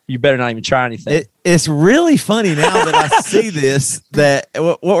try. You better not even try anything. It's really funny now that I see this, that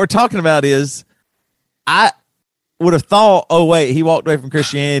what we're talking about is, I would have thought, oh, wait, he walked away from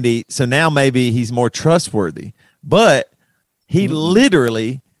Christianity, so now maybe he's more trustworthy. But he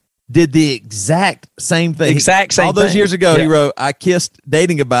literally did the exact same thing. All those years ago, he wrote, I kissed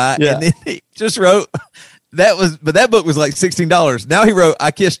dating goodbye. Yeah. And then he just wrote, but that book was like $16. Now he wrote,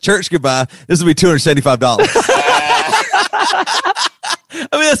 I kissed church goodbye. This will be $275.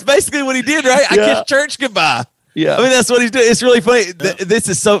 I mean, that's basically what he did, right? I kissed church goodbye. Yeah. I mean, that's what he's doing. It's really funny. Yeah. This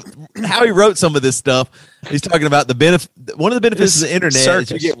is so how he wrote some of this stuff. He's talking about the benefit. One of the benefits of the internet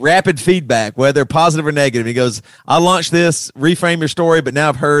is you get rapid feedback, whether positive or negative. He goes, I launched this, reframe your story, but now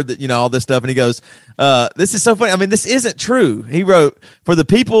I've heard that, all this stuff. And he goes, this is so funny. I mean, this isn't true. He wrote, for the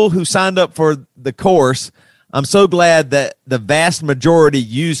people who signed up for the course, I'm so glad that the vast majority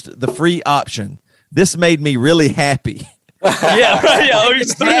used the free option. This made me really happy. Yeah, right. Yeah,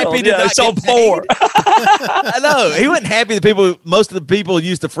 he's happy to so poor. I know he wasn't happy that most of the people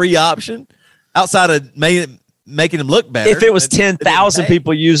used the free option outside of making them look better. If it was 10,000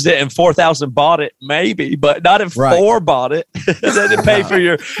 people used it and 4,000 bought it, maybe, but not if 4 bought it. They didn't pay for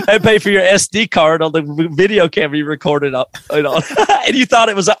your SD card on the video camera you recorded up, and you thought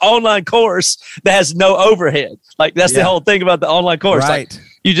it was an online course that has no overhead. Like that's the whole thing about the online course. Right. Like,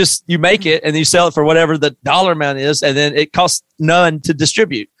 you make it and you sell it for whatever the dollar amount is, and then it costs none to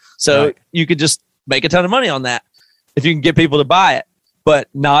distribute. So you could just make a ton of money on that if you can get people to buy it, but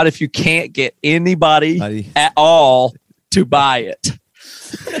not if you can't get anybody at all to buy it.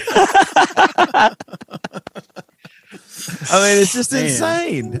 I mean, it's just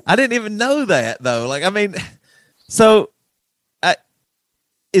insane. I didn't even know that though. Like, I mean, so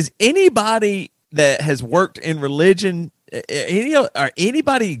is anybody that has worked in religion, are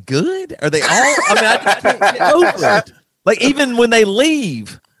anybody good? Are they all? I mean, I just can't get over it. Like even when they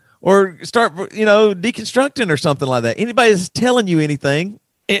leave or start, deconstructing or something like that. Anybody that's telling you anything?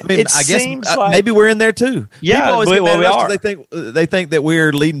 I guess maybe we're in there too. Yeah, we are. They think that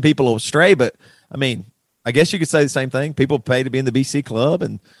we're leading people astray, but I mean, I guess you could say the same thing. People pay to be in the BC Club,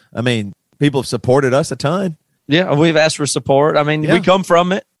 and I mean, people have supported us a ton. Yeah, we've asked for support. I mean, we come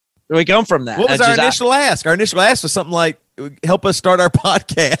from it. We come from that. What was our initial ask? Our initial ask was something like, help us start our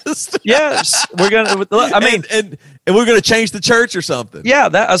podcast. Yes. We're going to, and we're going to change the church or something. Yeah.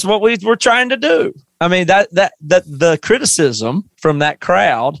 That's what we're trying to do. I mean, that the criticism from that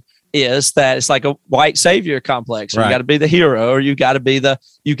crowd is that it's like a white savior complex. Right. You got to be the hero, or you got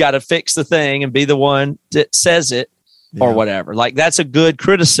to fix the thing and be the one that says it or whatever. Like that's a good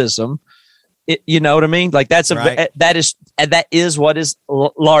criticism. You know what I mean? Like that is what is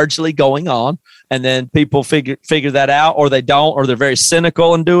largely going on. And then people figure that out, or they don't, or they're very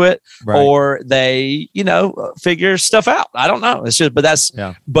cynical and do it, or they, figure stuff out. I don't know. It's just,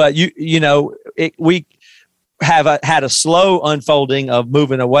 but we have had a slow unfolding of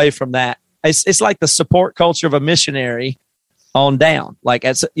moving away from that. It's like the support culture of a missionary on down. Like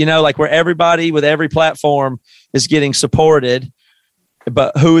it's, like where everybody with every platform is getting supported.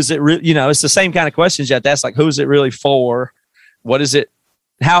 But who is it? It's the same kind of questions you have to ask. Like, who is it really for? What is it?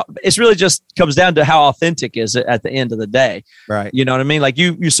 How it's really just comes down to how authentic is it at the end of the day, right? You know what I mean? Like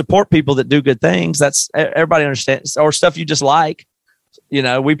you support people that do good things. That's everybody understands, or stuff you just like.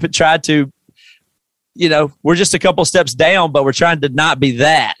 We tried to. We're just a couple steps down, but we're trying to not be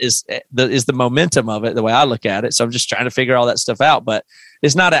that. Is the momentum of it the way I look at it? So I'm just trying to figure all that stuff out. But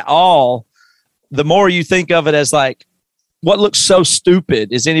it's not at all. The more you think of it as like. What looks so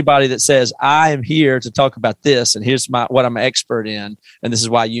stupid is anybody that says, I am here to talk about this, and here's what I'm an expert in, and this is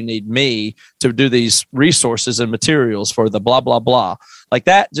why you need me to do these resources and materials for the blah, blah, blah. Like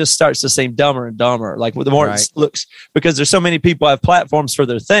that just starts to seem dumber and dumber. Like the more it looks, because there's so many people have platforms for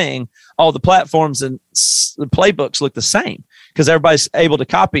their thing, all the platforms and the playbooks look the same because everybody's able to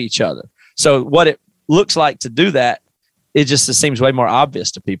copy each other. So what it looks like to do that, it seems way more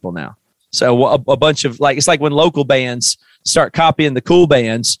obvious to people now. So a bunch of it's like when local bands start copying the cool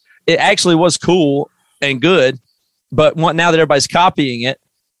bands. It actually was cool and good, but now that everybody's copying it,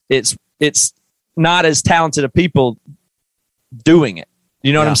 it's not as talented of people doing it.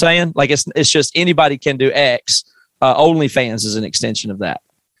 You know what I'm saying? Like it's just anybody can do X. OnlyFans is an extension of that.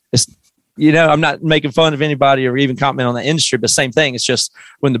 It's I'm not making fun of anybody or even comment on the industry, but same thing. It's just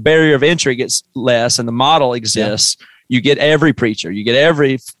when the barrier of entry gets less and the model exists. Yeah. You get every preacher, you get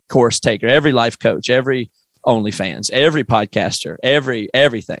every course taker, every life coach, every OnlyFans, every podcaster,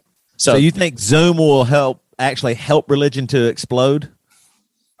 everything. So you think Zoom will actually help religion to explode?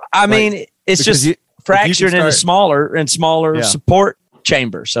 I mean, it's just fractured into smaller and smaller support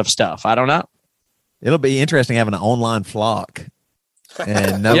chambers of stuff. I don't know. It'll be interesting having an online flock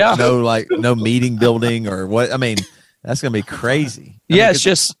and Yeah. no meeting building or what. I mean, that's going to be crazy.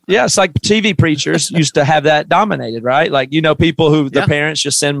 It's like TV preachers used to have that dominated, right? Like, people who their parents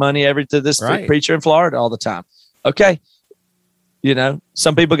just send money to this preacher in Florida all the time. Okay.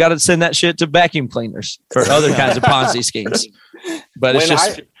 Some people got to send that shit to vacuum cleaners for other kinds of Ponzi schemes. But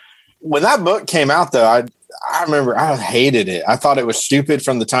when that book came out, though, I remember I hated it. I thought it was stupid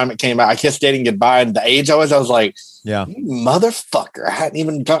from the time it came out. I Kissed Dating Goodbye, and the age I was like, you motherfucker, I hadn't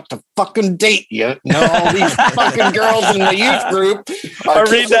even got to fucking date yet. No, all these fucking girls in the youth group are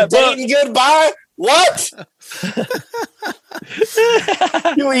read that book. Dating Goodbye. What?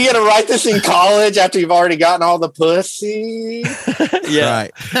 You got to write this in college after you've already gotten all the pussy? Yeah.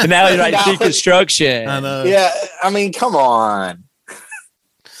 Right. And now you write deconstruction. I know. Yeah. I mean, come on.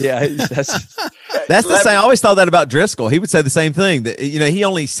 Yeah. That's the same. I always thought that about Driscoll. He would say the same thing. That he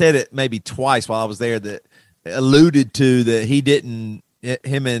only said it maybe twice while I was there. That alluded to that he didn't.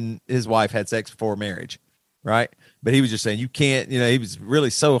 Him and his wife had sex before marriage, right? But he was just saying you can't. He was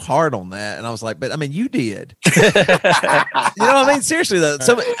really so hard on that, and I was like, but I mean, you did. You know what I mean? Seriously though.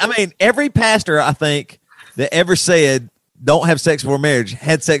 So I mean, every pastor I think that ever said don't have sex before marriage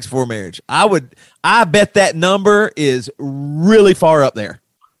had sex before marriage. I bet that number is really far up there.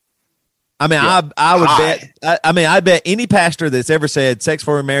 I mean, I would bet. I bet any pastor that's ever said sex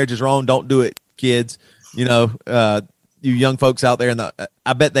before marriage is wrong, don't do it, kids. You young folks out there,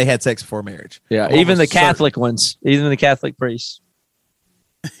 I bet they had sex before marriage. Yeah, Almost even the Catholic certain. ones, even the Catholic priests.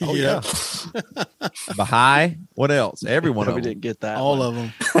 Oh yeah, Baha'i. What else? Everyone. We didn't get that. All one. of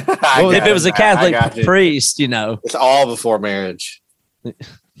them. If it was a Catholic priest, it's all before marriage.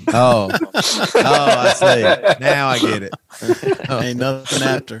 Oh, I see. Now I get it. Ain't nothing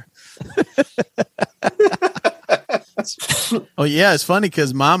after. Oh yeah, it's funny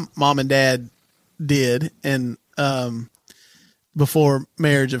because my mom and dad did, and before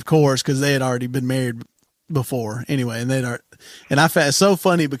marriage, of course, because they had already been married before anyway, and I found it's so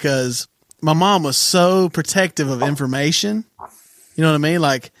funny because my mom was so protective of information. You know what I mean?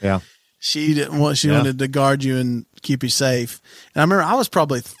 Like, she didn't want. She wanted to guard you and keep you safe. And I remember I was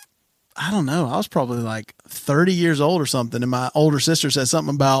probably like 30 years old or something, and my older sister said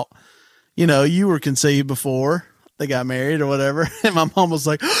something about, you were conceived before they got married or whatever. And my mom was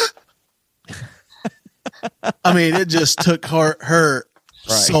like, I mean, it just took her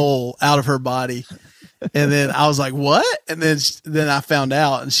soul out of her body. And then I was like, what? And then I found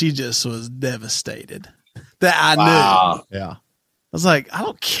out, and she just was devastated that I knew. Yeah. I was like, I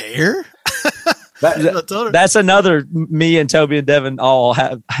don't care. That's another. Me and Toby and Devin all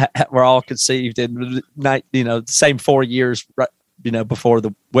were all conceived in the same 4 years, before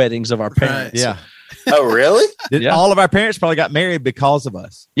the weddings of our parents. Yeah. Oh, really? All of our parents probably got married because of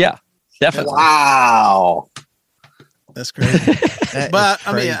us. Yeah, definitely. Wow. That's crazy. But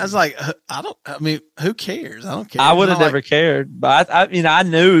I mean, I was like, who cares? I don't care. I would have never cared, but I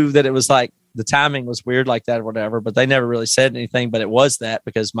knew that it was like the timing was weird like that or whatever, but they never really said anything, but it was that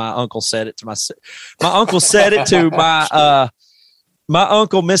because my uncle said it to my uncle said it to my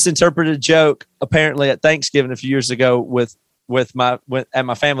uncle misinterpreted a joke apparently at Thanksgiving a few years ago at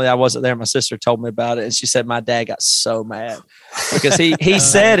my family. I wasn't there. My sister told me about it, and she said my dad got so mad because he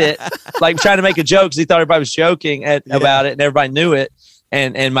said it like trying to make a joke because he thought everybody was joking about it, and everybody knew it.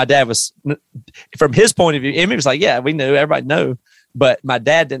 And my dad was, from his point of view, he was like, "Yeah, we knew, everybody knew," but my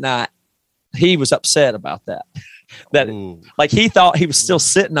dad did not. He was upset about that. Like he thought he was still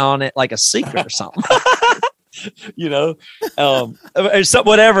sitting on it like a secret or something. Or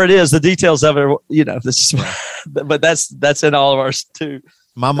whatever it is, the details of it, this is, but that's in all of ours too.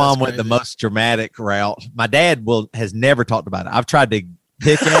 My mom went the most dramatic route. My dad has never talked about it. I've tried to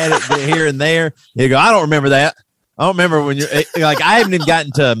pick at it here and there. He'll go, I don't remember that. I don't remember when you're like, I haven't even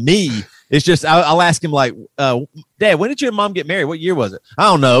gotten to me. It's just, I'll ask him like, Dad, when did your mom get married? What year was it? I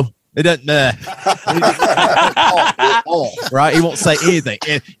don't know. It doesn't, right? He won't say anything.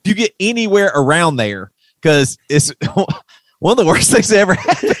 And if you get anywhere around there, because it's one of the worst things that ever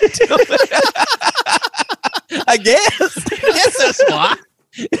happened to me. I guess that's why.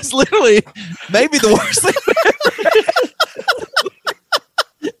 It's literally maybe the worst thing ever.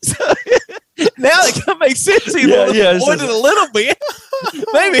 So, now it kind of makes sense. He avoided a little bit.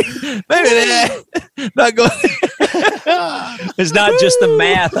 Maybe that not going. It's not just the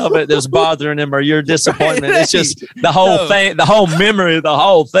math of it that's bothering him or your disappointment. It's just the whole thing, the whole memory of the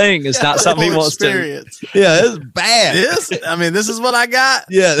whole thing is not something he wants to. Yeah, it's bad. This is what I got.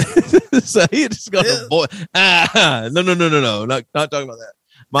 Yeah. So he just goes, no. Not talking about that.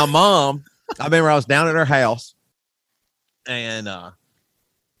 My mom, I remember I was down at her house, and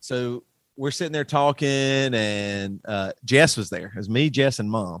so we're sitting there talking, and Jess was there. It was me, Jess, and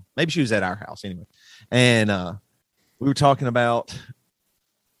Mom. Maybe she was at our house anyway. And we were talking about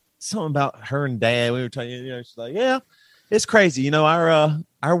something about her and Dad. We were talking, she's like, yeah, it's crazy. Our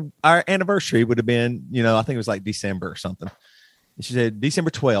anniversary would have been, I think it was like December or something. And she said December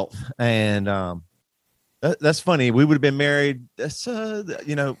 12th. And that's funny. We would have been married. That's,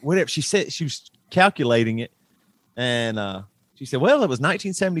 whatever. She said she was calculating it. And she said, well, it was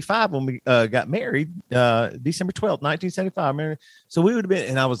 1975 when we got married, December 12th, 1975. Married. So we would have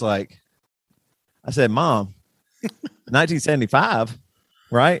been, and I said, Mom, 1975,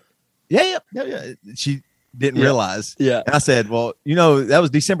 right? Yeah. She didn't realize. Yeah. And I said, well, that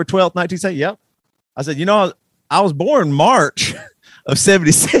was December 12th, 1970. Yep. I said, I was born March of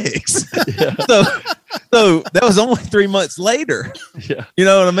 76. Yeah. So that was only 3 months later. Yeah. You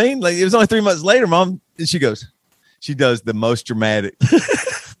know what I mean? Like, it was only 3 months later, Mom. And she does the most dramatic.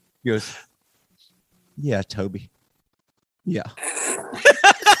 She goes, yeah, Toby. Yeah.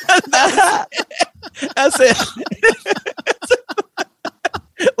 I said,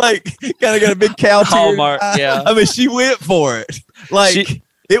 like, kind of got a big cow Hallmark. Yeah. I mean, she went for it. Like,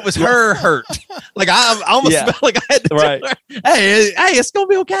 it was her hurt. Like, I almost felt like I had to tell her, hey, it's gonna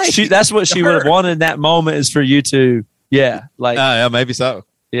be okay. That's what she would have wanted in that moment, is for you to, like, maybe so.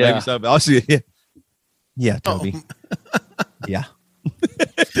 Yeah, maybe so. But also, yeah, Toby. Yeah.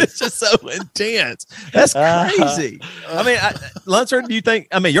 It's just so intense. That's crazy. I mean, Lunsford, do you think?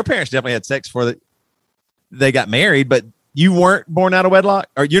 I mean, your parents definitely had sex before they got married, but you weren't born out of wedlock,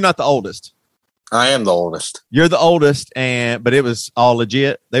 or you're not the oldest. I am the oldest. You're the oldest, but it was all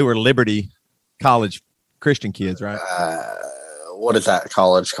legit. They were Liberty College Christian kids, right? What is that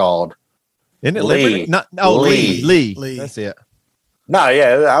college called? Isn't it Lee. Liberty? Lee. That's it. No,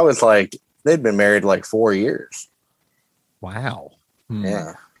 yeah, I was like, they'd been married like 4 years. Wow.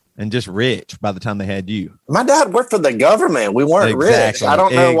 Yeah. And just rich by the time they had you. My dad worked for the government. We weren't rich. I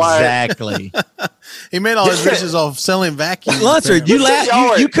don't know why. Exactly. He made all his riches off selling vacuums. Lunsford, you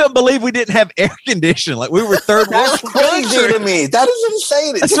couldn't believe we didn't have air conditioning. Like, we were third world. That's crazy to me. That is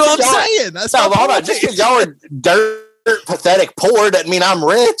insane. That's what I'm saying. Hold on. Just because y'all are dirt, pathetic, poor doesn't mean I'm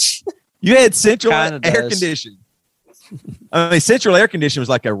rich. You had central air conditioning. I mean, central air conditioning was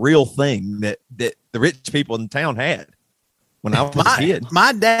like a real thing that the rich people in town had. When I was a kid,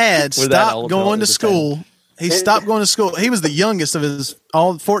 my dad stopped going to school. He stopped going to school. He was the youngest of his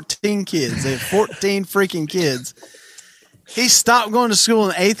all 14 kids. They had 14 freaking kids. He stopped going to school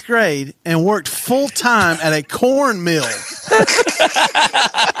in 8th grade and worked full time at a corn mill.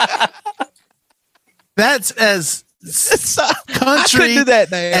 That's as country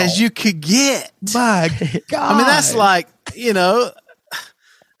as you could get. My God. I mean, that's like,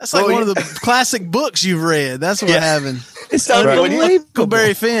 that's like one of the classic books you've read. That's what happened. It's unbelievable.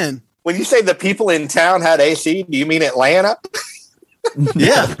 Huckleberry Finn. When you say the people in town had AC, do you mean Atlanta?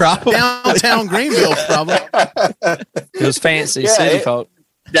 Yeah, probably. Downtown Greenville, probably. It was fancy city folk.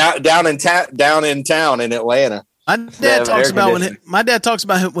 Down in town in Atlanta. My dad talks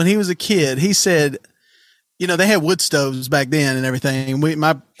about when he was a kid. He said, they had wood stoves back then and everything.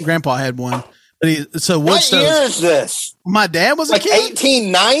 My grandpa had one. But what year is this? My dad was like a kid.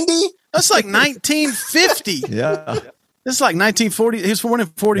 1890. That's like 1950. Yeah. This is like 1940. He was born in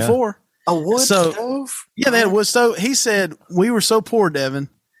 44. Yeah. A wood stove? Yeah, they had a wood stove. He said, we were so poor, Devin,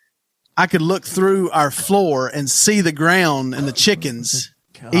 I could look through our floor and see the ground and the chickens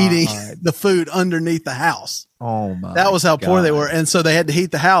eating the food underneath the house. Oh, my That was how poor they were. And so they had to heat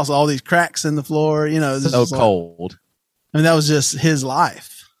the house, all these cracks in the floor. So cold. That was just his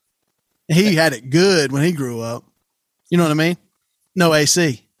life. He had it good when he grew up. You know what I mean? No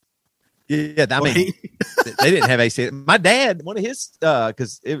AC. Yeah, I mean, they didn't have AC. My dad, one of his,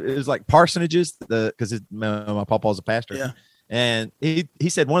 because it was like parsonages, because my papa was a pastor. Yeah. And he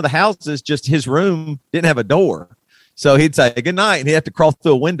said one of the houses, just his room didn't have a door. So he'd say good night, and he'd have to crawl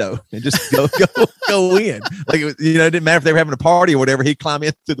through a window and just go in. Like, it didn't matter if they were having a party or whatever. He'd climb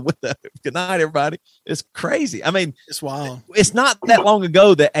in through the window. Good night, everybody. It's crazy. I mean, it's wild. It's not that long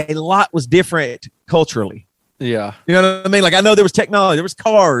ago that a lot was different culturally. Yeah. You know what I mean? Like, I know there was technology, there was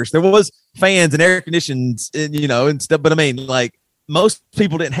cars, there was fans and air conditions, and stuff. But I mean, like, most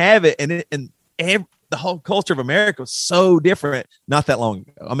people didn't have it, and the whole culture of America was so different not that long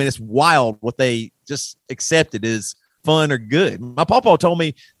ago. I mean, it's wild what they just accepted as fun or good. My papa told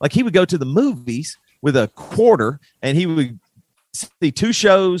me, like, he would go to the movies with a quarter, and he would see 2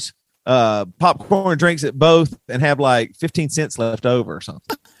 shows, popcorn and drinks at both, and have like 15 cents left over or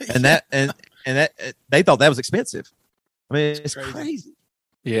something. And that they thought that was expensive. I mean, it's crazy.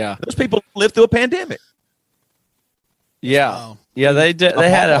 Yeah. Those people lived through a pandemic. Yeah. Wow. Yeah, they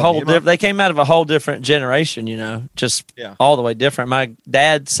had a whole Mom. they came out of a whole different generation, just all the way different. My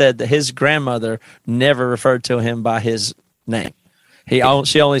dad said that his grandmother never referred to him by his name. She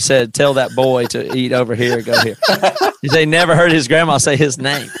only said, "Tell that boy to eat over here, go here." They never heard his grandma say his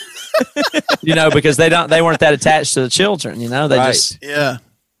name. Because they weren't that attached to the children, they just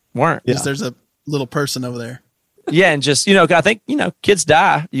weren't. Because there's a little person over there. Yeah, and just I think kids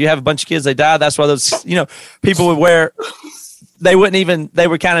die. You have a bunch of kids, they die. That's why those people would wear. They wouldn't even. They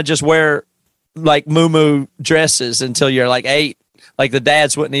would kind of just wear like muumuu dresses until you're like 8. Like the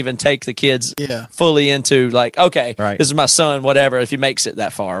dads wouldn't even take the kids fully into like, okay, this is my son, whatever. If he makes it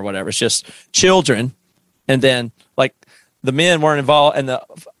that far or whatever, it's just children, and then like the men weren't involved, and the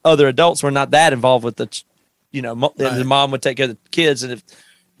other adults were not that involved with the, the mom would take care of the kids, and if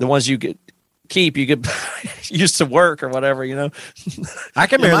the ones you could keep, you could used to work or whatever, I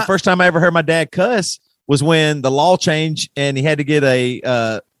can remember the first time I ever heard my dad cuss was when the law changed and he had to get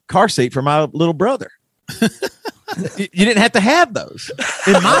a car seat for my little brother. You didn't have to have those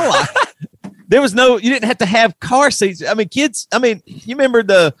in my life. You didn't have to have car seats. I mean, kids, you remember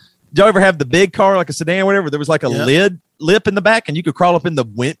did y'all ever have the big car, like a sedan or whatever? There was like a lip in the back and you could crawl up in the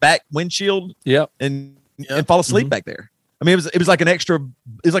back windshield and fall asleep back there. I mean, it was like an extra,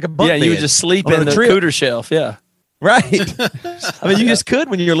 it was like a bunk bed. You would just sleep in the cooter shelf. Yeah. Right. I mean, you just could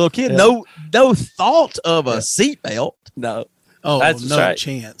when you're a little kid. Yeah. No thought of a seatbelt. No. Oh, that's no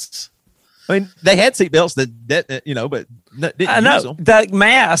chance. I mean, they had seatbelts that but didn't use them. That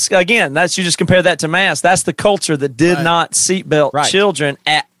mask, again, you just compare that to mask. That's the culture that did not seatbelt children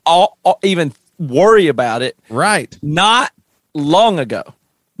at all, even worry about it. Right. Not long ago.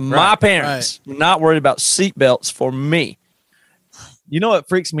 My parents were not worried about seatbelts for me. You know what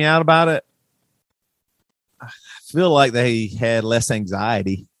freaks me out about it? I feel like they had less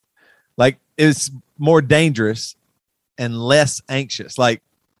anxiety. Like it's more dangerous and less anxious. Like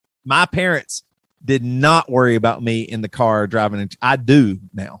my parents did not worry about me in the car driving. I do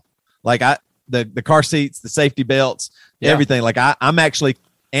now. Like the car seats, the safety belts, everything. Like I'm actually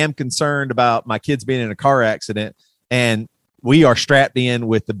am concerned about my kids being in a car accident, and we are strapped in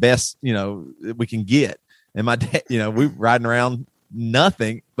with the best, we can get. And my dad, we riding around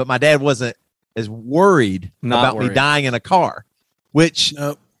nothing, but my dad wasn't as worried about me dying in a car, which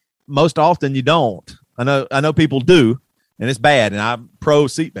most often you don't. I know people do, and it's bad, and I'm pro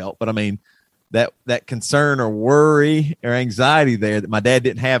seatbelt, but I mean that concern or worry or anxiety there that my dad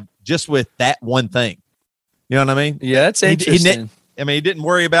didn't have just with that one thing. You know what I mean? Yeah, that's interesting. He didn't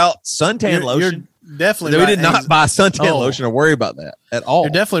worry about suntan lotion. You're definitely right. We did not buy suntan lotion or worry about that at all.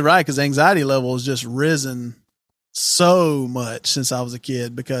 You're definitely right, because anxiety level has just risen so much since I was a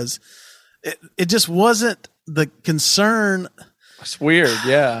kid, because it just wasn't the concern. It's weird.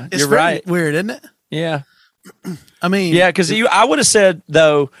 Yeah, you're right. Weird, isn't it? Yeah. I mean, yeah, because I would have said,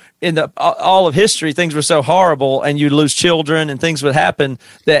 though, in all of history, things were so horrible and you'd lose children and things would happen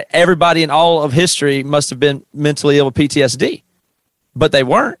that everybody in all of history must have been mentally ill with PTSD, but they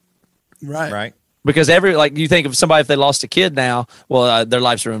weren't. Right. Because you think of somebody, if they lost a kid now, well, their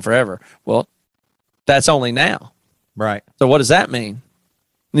life's ruined forever. Well, that's only now. Right. So what does that mean?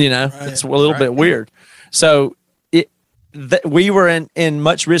 It's a little bit weird. So we were in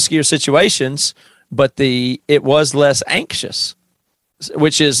much riskier situations, but it was less anxious,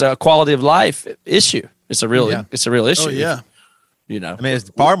 which is a quality of life issue. It's a real issue. Oh, yeah. I mean, it's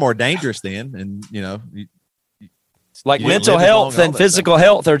far more dangerous then. And, like mental health and physical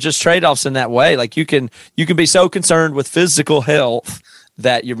health are just trade-offs in that way. Like you can be so concerned with physical health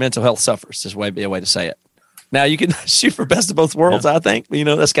that your mental health suffers, is be a way to say it. Now you can shoot for best of both worlds. I think,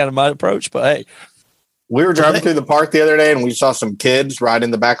 that's kind of my approach, but hey, we were driving through the park the other day and we saw some kids ride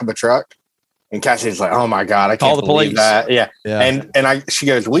in the back of a truck. And Cassie's like, "Oh my God, I can't believe that." Yeah. And she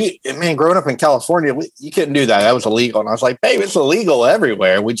goes, growing up in California, you couldn't do that. That was illegal. And I was like, "Babe, it's illegal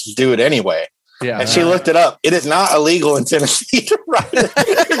everywhere. We just do it anyway." Yeah. And she looked it up. It is not illegal in Tennessee to ride.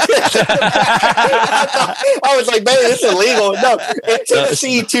 I was like, "Babe, it's illegal." No, in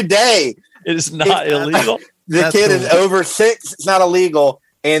Tennessee today, it is not illegal. The kid is over 6. It's not illegal,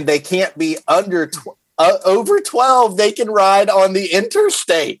 and they can't be under over 12. They can ride on the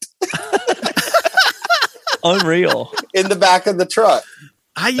interstate. Unreal. In the back of the truck.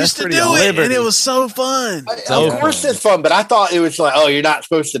 I used to do it, and it was so fun. Of course it's fun, but I thought it was like, oh, you're not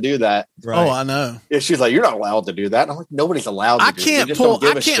supposed to do that. Right. Oh, I know. Yeah, she's like, you're not allowed to do that. I'm like, nobody's allowed to do that.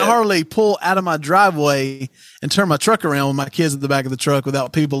 I can't hardly pull out of my driveway and turn my truck around with my kids at the back of the truck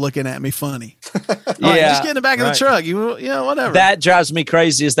without people looking at me funny. Just get in the back of the truck. Whatever. That drives me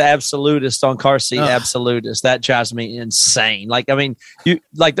crazy is the absolutist on car seat absolutist. That drives me insane. Like, I mean,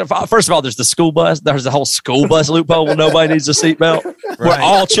 first of all, there's the school bus. There's the whole school bus loophole where nobody needs a seatbelt. Right. Where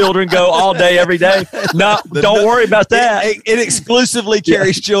all children go all day, every day. No, don't worry about that. It exclusively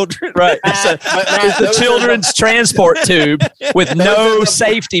carries children. Right. It's the children's transport tube with no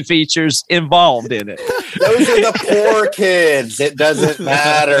safety features involved in it. Those are the poor kids. It doesn't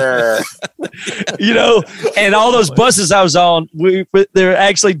matter. And all those buses I was on, they're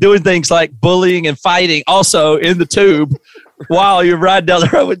actually doing things like bullying and fighting also in the tube while you're riding down the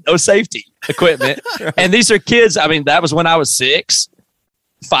road with no safety equipment. And these are kids. I mean, that was when I was 6,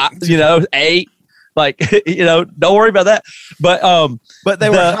 5, 8. Like, don't worry about that. But they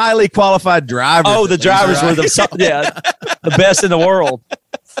were highly qualified drivers. Oh, the drivers were the best in the world.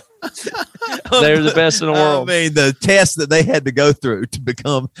 They're the best in the world. I mean, the tests that they had to go through to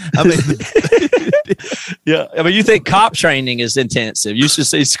become. I mean, yeah. I mean, you think cop training is intensive? You should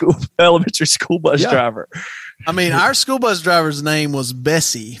see elementary school bus driver. I mean, our school bus driver's name was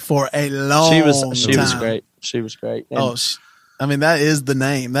Bessie for a long time. She was great. She was great. And that is the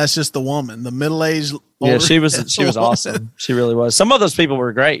name. That's just the woman, the middle-aged. Yeah, she was awesome. She really was. Some of those people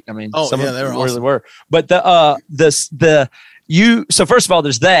were great. I mean, some of them really awesome. Were. But so first of all,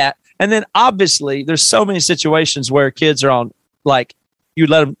 there's that. And then obviously there's so many situations where kids are on, like, you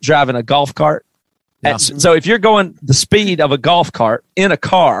let them drive in a golf cart. Yeah. So if you're going the speed of a golf cart in a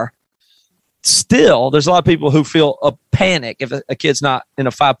car, still there's a lot of people who feel a panic if a kid's not in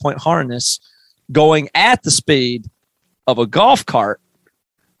a 5-point harness going at the speed of a golf cart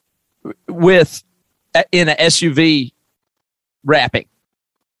in an SUV wrapping,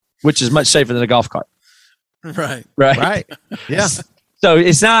 which is much safer than a golf cart. Right. Yeah. So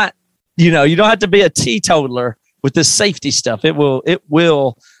it's not, you don't have to be a teetotaler with this safety stuff. It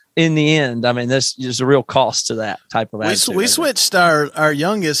will in the end. I mean, there's a real cost to that type of attitude. We switched our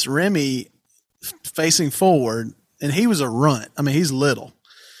youngest Remy facing forward, and he was a runt. I mean, he's little.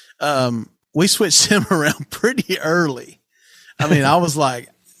 We switched him around pretty early. I mean, I was like,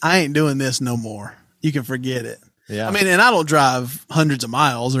 I ain't doing this no more. You can forget it. Yeah. I mean, and I don't drive hundreds of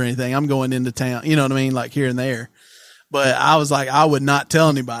miles or anything. I'm going into town, you know what I mean? Like here and there. But I was like, I would not tell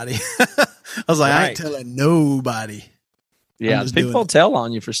anybody. I was like, I ain't telling nobody. Yeah. People tell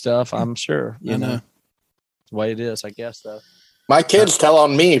on you for stuff, I'm sure. You know. It's the way it is, I guess, though. My kids tell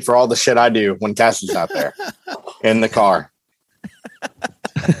on me for all the shit I do when Cassie's out there in the car.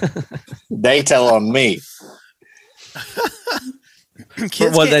 They tell on me.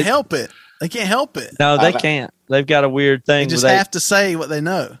 Kids can't help it. They can't help it. No, they can't. They've got a weird thing. They just have to say what they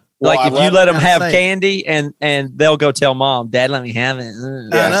know. Like if you let them have candy and they'll go tell mom, Dad, let me have it.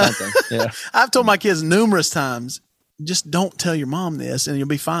 Something. Yeah. I've told my kids numerous times, just don't tell your mom this and you'll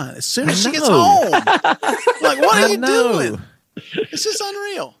be fine. As soon as she gets home. Like, what are you doing? It's just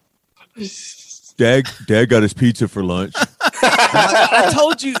unreal. Dad got his pizza for lunch. I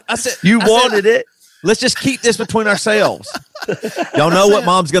told you. I said you wanted it. Let's just keep this between ourselves. Y'all know what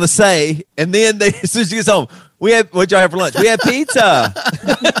mom's gonna say, and then as soon as she gets home, what'd y'all have for lunch? We had pizza.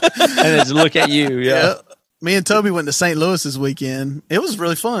 And they just look at you. Yeah. Me and Toby went to St. Louis this weekend. It was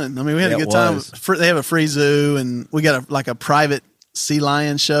really fun. I mean, we had a good time. They have a free zoo, and we got a private sea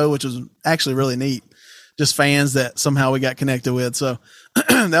lion show, which was actually really neat. Just fans that somehow we got connected with. So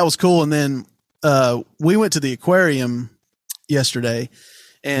that was cool. And then we went to the aquarium yesterday,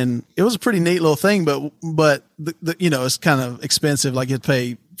 and it was a pretty neat little thing, but it's kind of expensive. Like you'd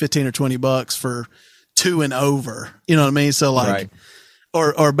pay $15 or $20 for 2 and over, you know what I mean? So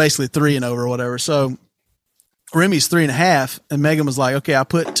or basically 3 and over or whatever. So Remy's 3.5 and Megan was like, okay, I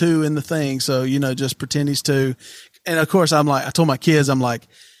put 2 in the thing. So, just pretend he's 2. And of course I told my kids, I'm like,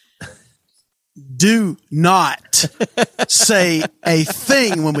 do not say a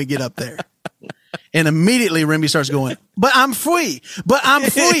thing when we get up there. And immediately Remy starts going, but I'm free.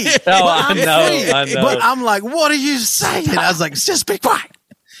 I know. But I'm like, what are you saying? I was like, just be quiet.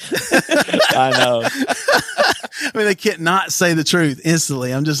 I know. I mean, they can't not say the truth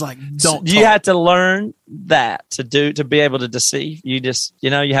instantly. I'm just like, don't. You had to learn that to be able to deceive. You just,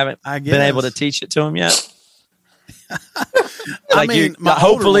 you haven't been able to teach it to them yet.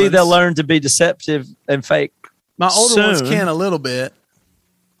 Hopefully they'll learn to be deceptive and fake. My older ones can a little bit.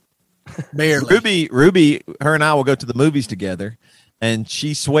 Barely. Ruby, her and I will go to the movies together, and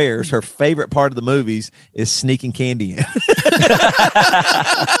she swears her favorite part of the movies is sneaking candy in.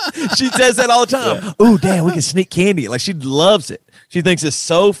 She says that all the time. Ooh, Dad, we can sneak candy. Like, she loves it. She thinks it's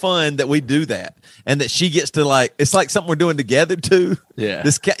so fun that we do that, and that she gets to, like, it's like something we're doing together too. Yeah.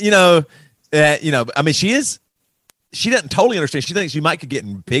 This, I mean, she doesn't totally understand. She thinks you might could get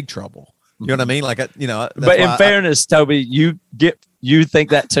in big trouble. You know what I mean? Like, but in fairness, Toby, you think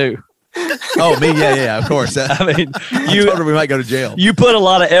that too. Oh, me, yeah, of course. I mean, I told her we might go to jail. You put a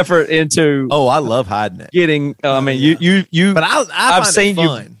lot of effort into. Oh, I love hiding it. Getting. I mean, you. But I've seen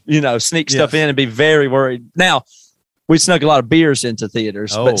you, sneak stuff in and be very worried. Now, we snuck a lot of beers into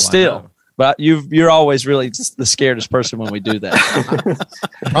theaters, but still. But you're always really just the scariest person when we do that.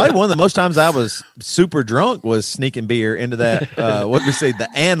 Probably one of the most times I was super drunk was sneaking beer into that. What did we say? The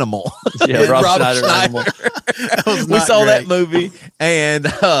Animal. Yeah, Rob Schneider. Animal. We saw that movie, and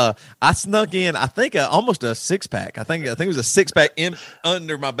I snuck in. I think almost a 6-pack. I think it was a 6-pack in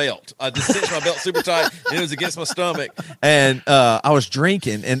under my belt. I just cinched my belt super tight, and it was against my stomach. And I was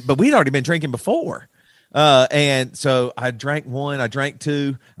drinking, but we'd already been drinking before. And so I drank one, I drank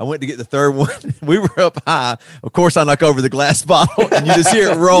two, I went to get the third one. We were up high. Of course, I knock over the glass bottle, and you just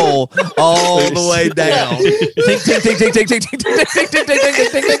hear it roll all the way down. Tink, tink, tink, tink, tink, tink, tink, tink, tink, tink,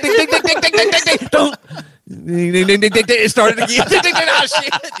 tink, tink, tink, tink. It started again. Oh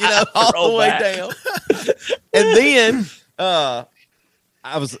shit! All the way down. And then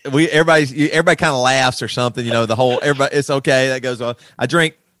everybody kind of laughs or something. The whole everybody. It's okay. That goes on. I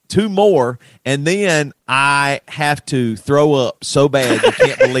drank 2 more, and then I have to throw up so bad you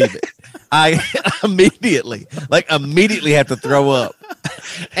can't believe it. I immediately have to throw up,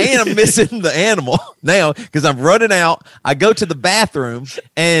 and I'm missing the Animal now because I'm running out. I go to the bathroom,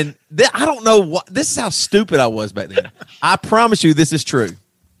 and I don't know what. This is how stupid I was back then. I promise you, this is true.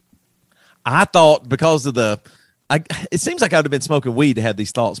 I thought because of it seems like I would have been smoking weed to have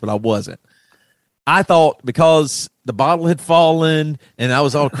these thoughts, but I wasn't. I thought because the bottle had fallen and I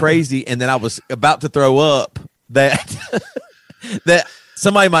was all crazy, and then I was about to throw up, that that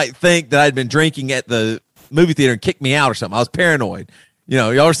somebody might think that I'd been drinking at the movie theater and kick me out or something. I was paranoid.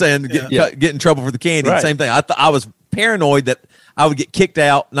 Y'all are saying get in trouble for the candy. Right. Same thing. I was paranoid that I would get kicked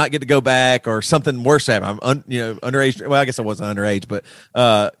out, not get to go back, or something worse happen. I'm underage. Well, I guess I wasn't underage, but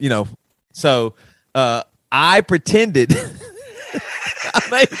so I pretended.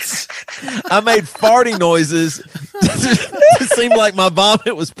 I made farting noises to seem like my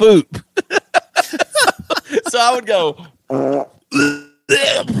vomit was poop. So I would go.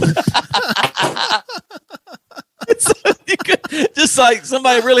 So you could, just like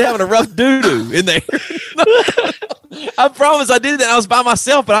somebody really having a rough doo-doo in there. I promise I did that. I was by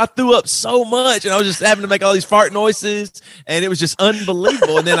myself, but I threw up so much, and I was just having to make all these fart noises, and it was just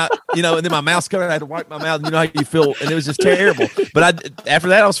unbelievable. And then and then my mouth's covered. I had to wipe my mouth. You know how you feel, and it was just terrible. But after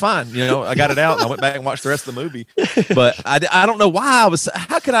that, I was fine. I got it out, and I went back and watched the rest of the movie. But I don't know why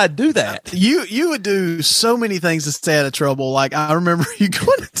how could I do that? You would do so many things to stay out of trouble. Like I remember you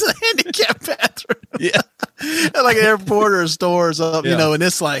going into the handicap bathroom. Yeah. At like an airport or a store or something, and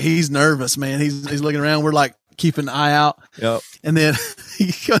it's like he's nervous, man. He's looking around. We're like keeping an eye out. Yep. And then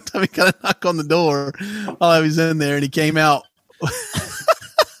he kind of knocked on the door while I was in there, and he came out.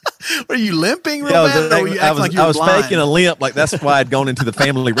 Were you limping real bad? I was faking a limp. Like that's why I'd gone into the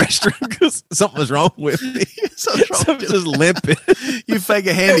family restroom, because something was wrong with me. So I was just limping. You fake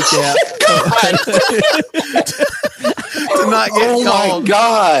a handicap. To not get called. My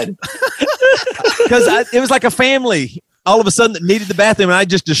God. Because it was like a family all of a sudden that needed the bathroom, and I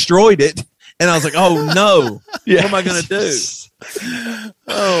just destroyed it. And I was like, oh no, what am I going to do?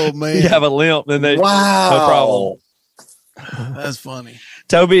 Oh man. You have a limp, then no problem. That's funny.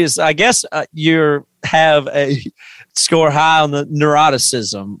 Toby, I guess you have a score high on the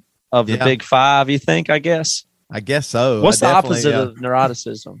neuroticism of the big five, you think, I guess? I guess so. What's the opposite of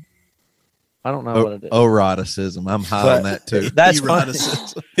neuroticism? I don't know what it is. Eroticism. I'm high on that too. That's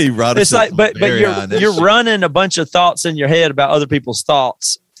eroticism. It's like, but you're running a bunch of thoughts in your head about other people's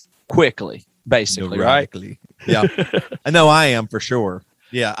thoughts quickly, basically, right? Yeah. I know I am for sure.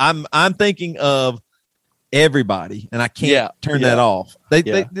 Yeah. I'm thinking of everybody, and I can't turn that off.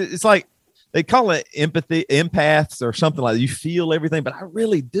 It's like they call it empathy, empaths or something like that. You feel everything, but I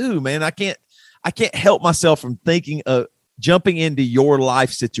really do, man. I can't help myself from thinking of jumping into your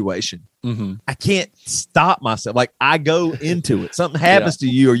life situation. Mm-hmm. I can't stop myself. Like I go into it. Something happens to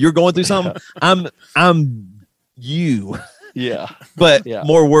you, or you're going through something. I'm you. Yeah. But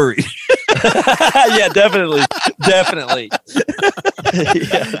more worried. Yeah, definitely.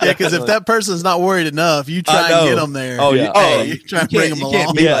 Because if that person's not worried enough, you try and get them there. Oh, yeah. You try and bring them along. You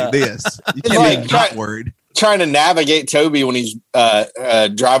can't be like this. You can't be not worried. trying to navigate Toby when he's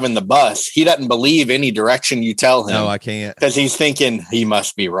driving the bus. He doesn't believe any direction you tell him. No, I can't. Because he's thinking he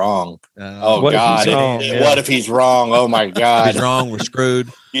must be wrong. What God. What if he's wrong? Oh, my God. If he's wrong, we're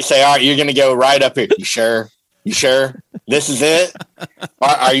screwed. You say, all right, you're going to go right up here. You sure? You sure? This is it?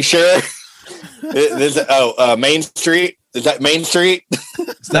 Are you sure? Main Street? Is that Main Street?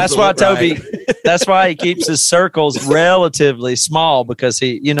 That's why Toby, that's why he keeps his circles relatively small, because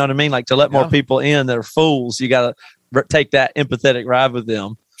he, you know what I mean? Like, to let more people in that are fools, you got to take that empathetic ride with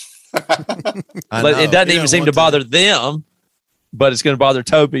them. But it doesn't even seem to bother them, but it's going to bother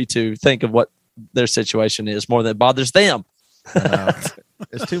Toby to think of what their situation is more than it bothers them.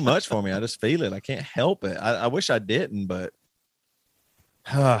 It's too much for me. I just feel it. I can't help it. I wish I didn't, but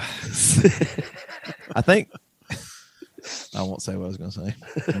I think I won't say what I was going to say.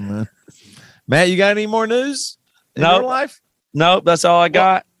 Matt, you got any more news in your life? Nope, that's all I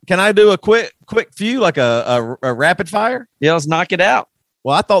got. Can I do a quick few, like a rapid fire? Yeah, let's knock it out.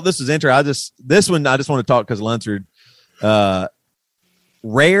 Well, I thought this was interesting. This one I just want to talk because Lunsford. Rare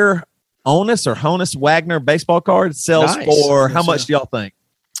Honus Wagner baseball card sells for how much do y'all think?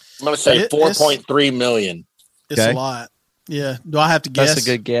 I'm going to say 4.3 million. It's a lot. Yeah. Do I have to guess? That's a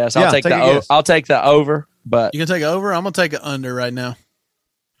good guess. I'll take the over, but you can take over. I'm going to take it under right now.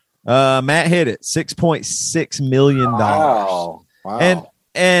 Matt hit it. $6.6 million. Wow.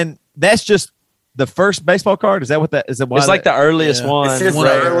 And that's just the first baseball card. Is that what that is? It's like the earliest one. It's just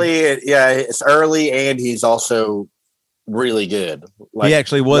early. It's early, and he's also really good. Like, he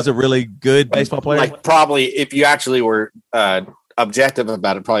actually was a really good baseball player. Like, probably, if you actually were objective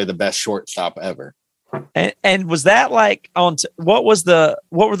about it, probably the best shortstop ever. And was that like what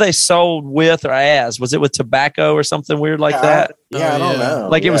were they sold with or as? Was it with tobacco or something weird like that? I don't know.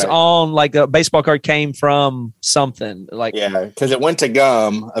 Like it was on, like the baseball card came from something like, because it went to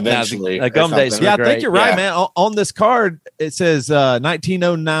gum eventually. Gum days. I think you're right, man. On this card, it says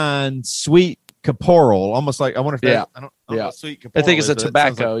 1909 Sweet Caporal. Almost like, I wonder if that, I don't know what Sweet Caporal I think it's a is,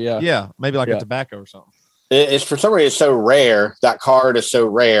 tobacco. Yeah. Maybe like a tobacco or something. It's for some reason it's so rare. That card is so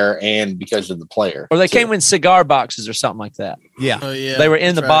rare, and because of the player. Or they came in cigar boxes or something like that. Yeah. They were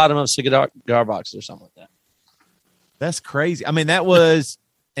in the bottom of cigar boxes or something like that. That's crazy. I mean, that was,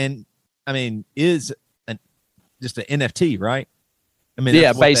 is just an NFT, right? I mean,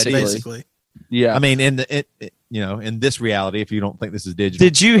 basically. Yeah. I mean, in this reality, if you don't think this is digital.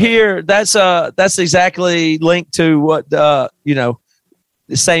 Did you hear that's exactly linked to what the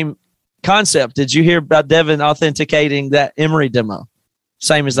same concept. Did you hear about Devin authenticating that Emery demo?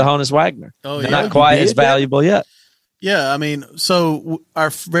 Same as the Honus Wagner. Oh, yeah. Not quite as valuable yet. Yeah, I mean, so our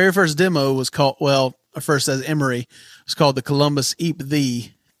very first demo was called, our first as Emery, it was called the Columbus Eep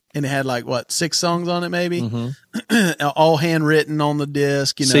Thee, and it had 6 songs on it maybe, all handwritten on the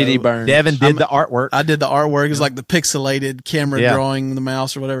disc. CD burn. Devin did the artwork. I did the artwork. It was like the pixelated camera drawing the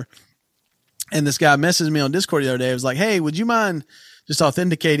mouse or whatever. And this guy messaged me on Discord the other day. It was like, hey, would you mind just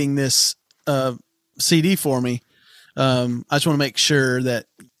authenticating this CD for me? I just want to make sure that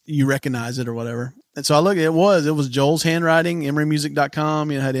you recognize it or whatever. And so I looked, it was Joel's handwriting, emerymusic.com,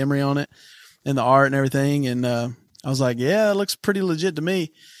 had Emery on it and the art and everything. And I was like, yeah, it looks pretty legit to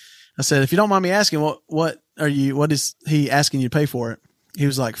me. I said, if you don't mind me asking, what is he asking you to pay for it? He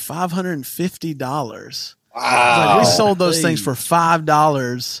was like $550. Wow. We sold those things for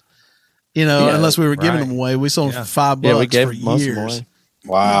 $5. Unless we were giving them away. We sold them for $5 we gave for most years. of them away.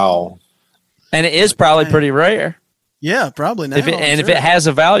 Wow. And it is probably pretty rare. Yeah, probably now. If it has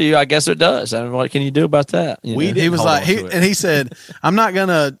a value, I guess it does. I mean, what can you do about that? He was like, he said, I'm not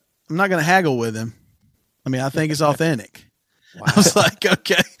gonna haggle with him. I mean, I think it's authentic. Wow. I was like,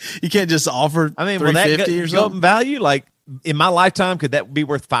 okay, you can't just offer. I mean, will that or something value? Like in my lifetime, could that be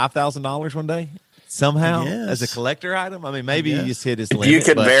worth $5,000 one day? Somehow, as a collector item. I mean, maybe he just hit his limit. You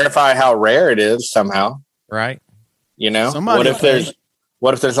could verify how rare it is somehow, right? What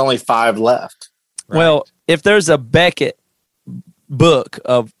if there's only 5 left? Right. Well, if there's a Beckett book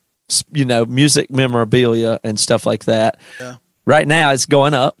of music memorabilia and stuff like that, right now it's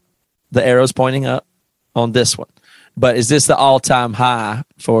going up. The arrow's pointing up on this one. But is this the all-time high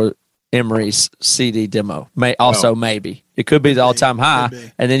for Emery's CD demo? Maybe it could be the all-time high,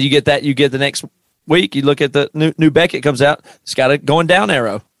 and then you get the next week. You look at the new Beckett comes out. It's got a going down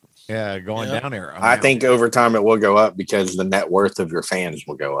arrow. Yeah, down arrow. I think over time it will go up because the net worth of your fans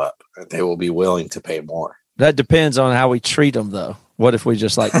will go up. They will be willing to pay more. That depends on how we treat them, though. What if we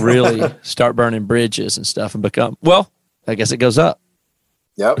just really start burning bridges and stuff and become? Well, I guess it goes up.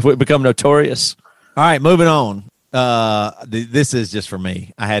 Yep. If we become notorious. All right, moving on. This is just for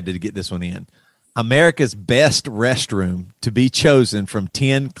me. I had to get this one in. America's best restroom to be chosen from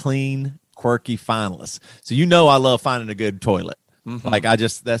 10 clean quirky finalists. So I love finding a good toilet. Like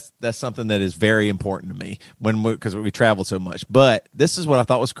that's something that is very important to me because we travel so much. But this is what I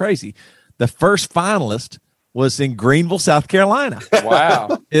thought was crazy. The first finalist was in Greenville, South Carolina.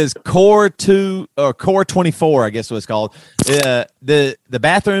 Wow. Is Core 2 or Core 24, I guess what it's called. The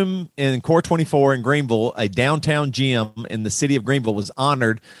bathroom in Core 24 in Greenville, a downtown gym in the city of Greenville, was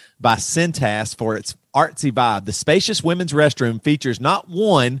honored by Cintas for its artsy vibe. The spacious women's restroom features not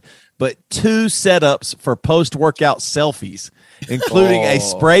one, but 2 setups for post-workout selfies, including a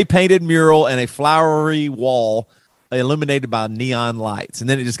spray-painted mural and a flowery wall illuminated by neon lights. And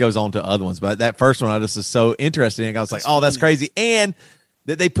then it just goes on to other ones. But that first one, I just was so interesting. I was like, that's crazy. And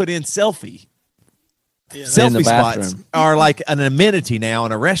that they put in selfie spots are like an amenity now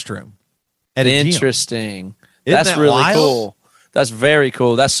in a restroom at a Interesting. Gym. That's that really wild? cool. That's very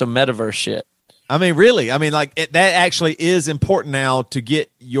cool. That's some metaverse shit. I mean, really. I mean, like that actually is important now to get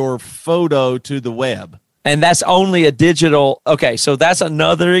your photo to the web. And that's only a digital. Okay, so that's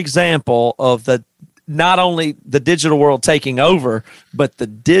another example of not only the digital world taking over, but the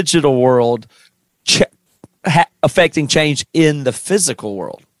digital world affecting change in the physical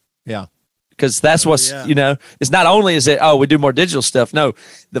world. Yeah. Because that's what's, it's not only is it, we do more digital stuff. No,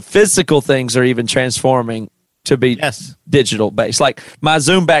 the physical things are even transforming to be digital based. Like my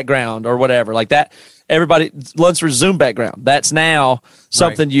Zoom background or whatever, like that. Everybody, Lunsford's Zoom background. That's now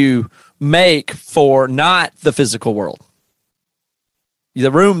something you make for not the physical world.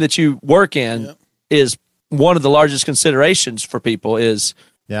 The room that you work in is one of the largest considerations for people is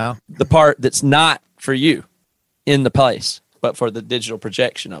the part that's not for you in the place, but for the digital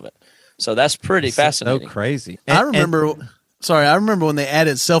projection of it. So that's pretty fascinating. So crazy. I remember when they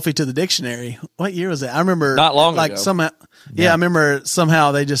added selfie to the dictionary. What year was it? I remember not long ago. Somehow, I remember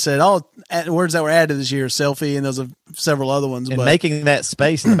somehow they just said, words that were added this year, selfie, and those are several other ones. And making that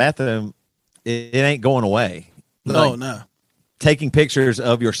space in the bathroom, it ain't going away. No. Taking pictures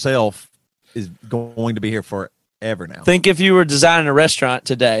of yourself is going to be here forever now. Think if you were designing a restaurant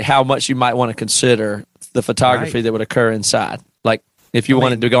today, how much you might want to consider the photography that would occur inside. Like if you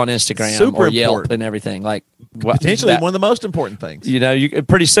wanted to go on Instagram or Yelp important. And everything, like potentially one of the most important things.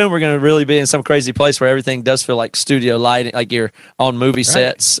 Pretty soon we're going to really be in some crazy place where everything does feel like studio lighting, like you're on movie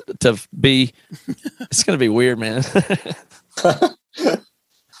sets to be. It's going to be weird, man.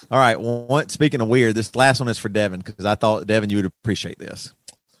 All right. Well, speaking of weird, this last one is for Devin because I thought, Devin, you would appreciate this.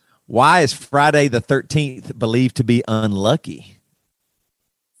 Why is Friday the 13th believed to be unlucky?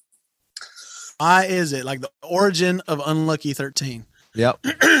 Why is it? Like the origin of Unlucky 13. Yep.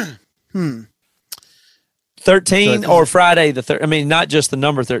 13 or Friday the 13th? I mean, not just the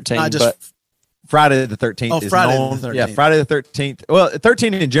number 13, but Friday the 13th is Friday known. The 13th. Yeah, Friday the 13th. Well,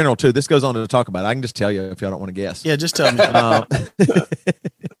 13 in general, too. This goes on to talk about it. I can just tell you if y'all don't want to guess. Yeah, just tell me.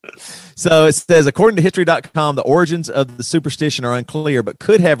 So it says, according to History.com, the origins of the superstition are unclear, but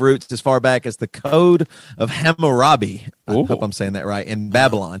could have roots as far back as the Code of Hammurabi. I hope I'm saying that right, in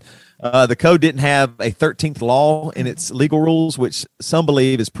Babylon. The code didn't have a 13th law in its legal rules, which some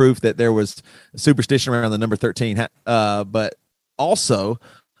believe is proof that there was superstition around the number 13. But also,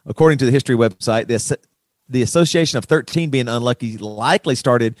 according to the history website, the association of 13 being unlucky likely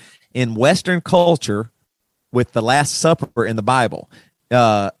started in Western culture with the Last Supper in the Bible.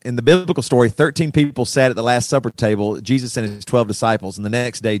 In the biblical story, 13 people sat at the Last Supper table, Jesus and his 12 disciples, and the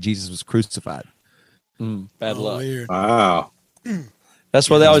next day Jesus was crucified. Bad luck. Weird. Wow. That's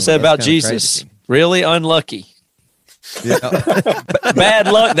what they always said about Jesus. Crazy. Really unlucky. Yeah.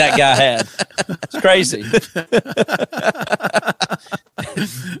 Bad luck that guy had. It's crazy.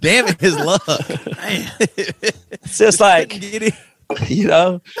 Damn it, his luck. It's just like,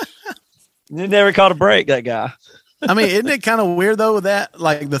 you never caught a break, that guy. I mean, isn't it kind of weird though with that,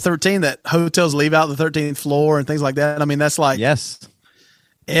 like the 13 that hotels leave out the 13th floor and things like that? I mean, that's like yes.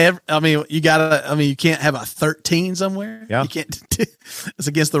 You can't have a 13 somewhere. Yeah, you can't. It's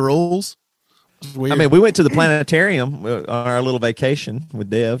against the rules. I mean, we went to the planetarium on our little vacation with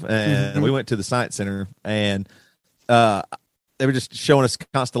Dev, and we went to the Science Center, and they were just showing us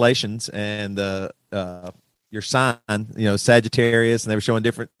constellations and your sign, Sagittarius, and they were showing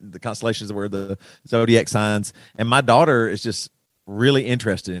the constellations that were the zodiac signs. And my daughter is just really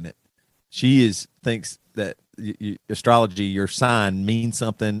interested in it. She thinks that astrology, your sign means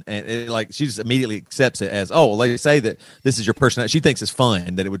something, and she just immediately accepts it as, they say that this is your personality. She thinks it's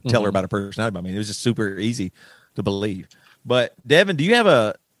fun that it would tell her about her personality. I mean, it was just super easy to believe. But Devin, do you have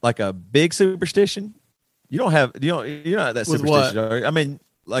a big superstition? You're not that superstitious. I mean,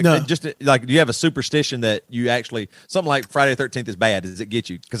 do you have a superstition that you actually, something like Friday the 13th is bad? Does it get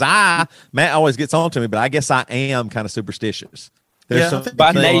you? Because Matt always gets on to me, but I guess I am kind of superstitious.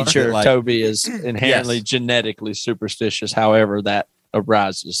 By nature, Toby is inherently genetically superstitious. However, that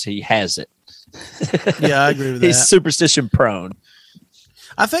arises, he has it. Yeah, I agree with that. He's superstition prone.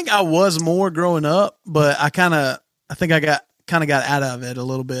 I think I was more growing up, but I think I got out of it a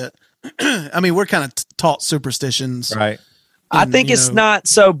little bit. I mean, we're kind of taught superstitions, right? I think it's not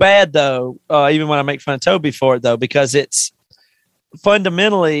so bad though. Even when I make fun of Toby for it though, because it's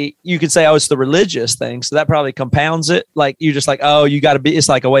fundamentally, you could say, oh, it's the religious thing. So that probably compounds it. Like you just like, oh, you got to be, it's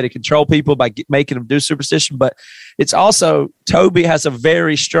like a way to control people by making them do superstition. But it's also, Toby has a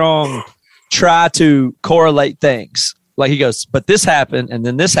very strong try to correlate things. Like he goes, but this happened and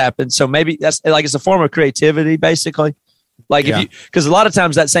then this happened. So maybe that's like, it's a form of creativity, basically. Like if you, because a lot of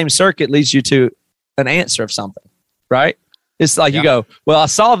times that same circuit leads you to an answer of something, right? It's like you go, well, I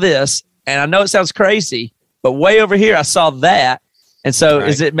saw this and I know it sounds crazy, but way over here, I saw that. And so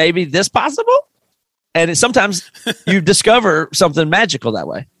is it maybe this possible? And sometimes you discover something magical that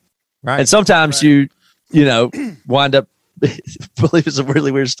way. Right. And sometimes you wind up believing some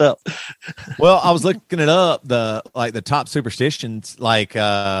really weird stuff. Well, I was looking it up, the top superstitions,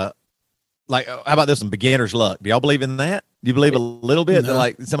 how about this one, beginner's luck? Do y'all believe in that? Do you believe a little bit that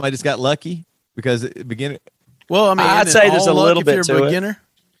like somebody just got lucky because beginner? Well, I mean, I'd say there's a little bit to it.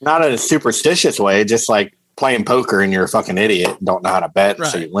 Not in a superstitious way, just like playing poker and you're a fucking idiot, don't know how to bet,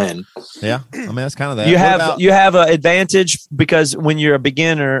 so you win. Yeah, I mean that's kind of that. You have an advantage because when you're a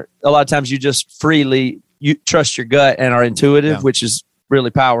beginner, a lot of times you just freely you trust your gut and are intuitive, which is really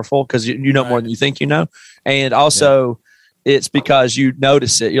powerful because you know more than you think you know, and also it's because you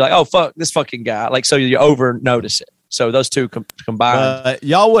notice it. You're like, oh fuck, this fucking guy, like so you over notice it. So those two combined.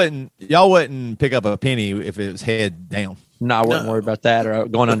 Y'all wouldn't pick up a penny if it was head down. No, I wouldn't worry about that or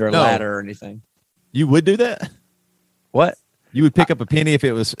going under a ladder or anything. You would do that? What? You would pick up a penny if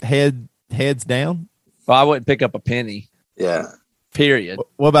it was heads down? Well, I wouldn't pick up a penny. Yeah. Period.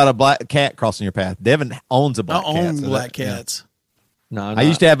 What about a black cat crossing your path? Devin owns a black cat. I own black cats. No, I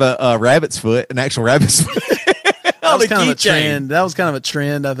used to have a rabbit's foot, an actual rabbit's foot. That was kind of a trend. That was kind of a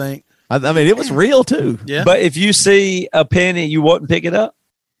trend, I think. I mean, it was real too. Yeah. But if you see a penny, you wouldn't pick it up?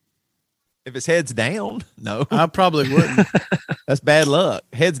 If it's heads down, no. I probably wouldn't. That's bad luck.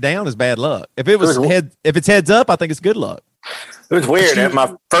 Heads down is bad luck. If it's heads up, I think it's good luck. It was weird. At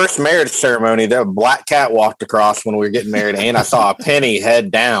my first marriage ceremony, the black cat walked across when we were getting married, and I saw a penny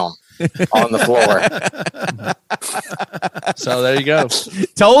head down on the floor. So there you go.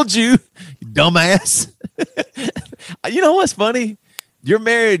 Told you, dumbass. You know what's funny? Your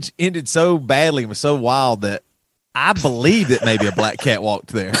marriage ended so badly and was so wild that I believed that maybe a black cat walked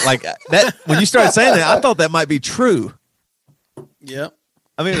there. Like that when you started saying that, I thought that might be true. Yep.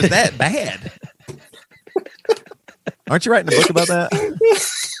 I mean, it was that bad. Aren't you writing a book about that?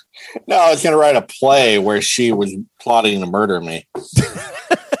 No, I was going to write a play where she was plotting to murder me.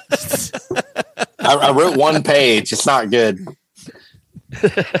 I wrote one page. It's not good.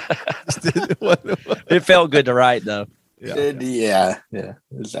 It felt good to write, though. Yeah,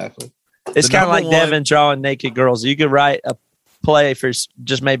 exactly. It's kind of like Devin drawing naked girls. You could write a play for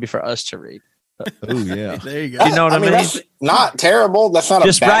just maybe for us to read. Oh yeah, there you go. You know what I mean? That's not terrible. That's not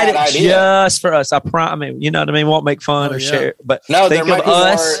just a bad write it idea. Just for us. I mean, you know what I mean? Won't make fun or share. But no, think there might of be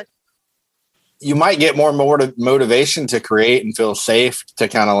us. more. You might get more motivation to create and feel safe to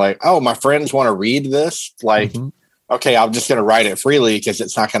kind of like, oh, my friends want to read this. Like, okay, I'm just going to write it freely because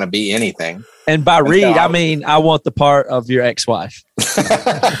it's not going to be anything. And by read, I mean I want the part of your ex-wife in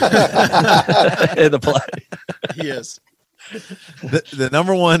the play. Yes. The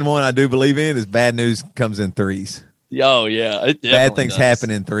number one I do believe in is bad news comes in threes. Oh yeah, bad things happen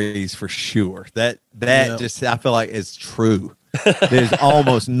in threes for sure. That just I feel like is true. There's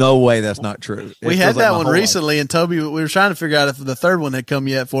almost no way that's not true. We had that one recently, and Toby, we were trying to figure out if the third one had come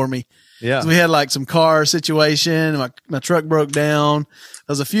yet for me. Yeah, we had like some car situation. My truck broke down.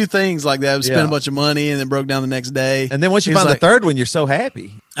 There was a few things like that. We spent a bunch of money and then broke down the next day. And then once you find the third one, you're so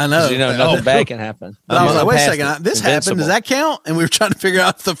happy. I know. You know, nothing bad can happen. But I was like, wait a second, this happened. Does that count? And we were trying to figure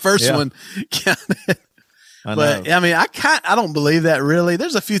out if the first one counted. But I mean, I don't believe that really.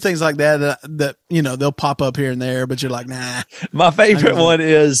 There's a few things like that you know, they'll pop up here and there, but you're like, nah. My favorite one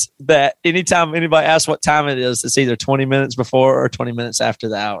is that anytime anybody asks what time it is, it's either 20 minutes before or 20 minutes after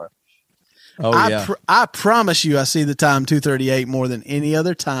the hour. Oh yeah. I promise you, I see the time 2:38 more than any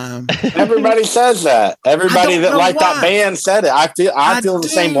other time. Everybody says that. Everybody that liked that band said it. I feel the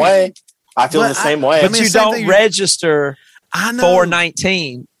same way. I feel the same way. But you don't register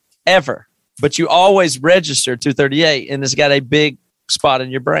 4:19 ever. But you always register 2:38, and it's got a big spot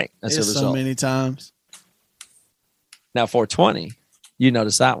in your brain. That's the result. So many times. Now 4:20, you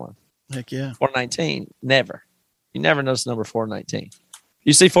notice that one. Heck yeah. 4:19, never. You never notice number 419.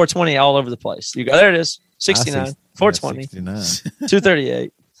 You see 420 all over the place. You go, there it is. 69, 420,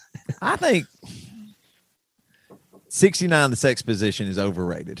 238. I think 69, the sex position, is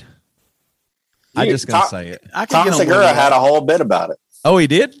overrated. I'm just going to say it. Tom Segura had a whole bit about it. Oh, he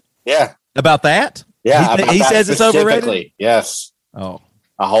did? Yeah. About that? Yeah. He says it's overrated? Yes. Oh.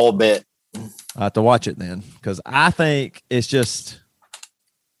 A whole bit. I have to watch it then, because I think it's a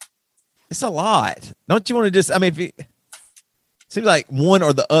lot. Don't you want to just, I mean, it seems like one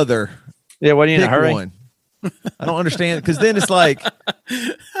or the other. Yeah, what are you in a hurry? One. I don't understand, because then it's like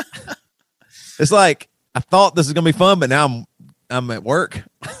I thought this was gonna be fun, but now I'm at work.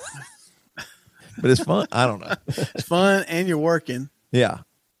 But it's fun. I don't know. It's fun, and you're working. Yeah,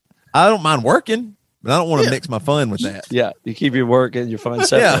 I don't mind working, but I don't want to mix my fun with that. Yeah, you keep your work and your fun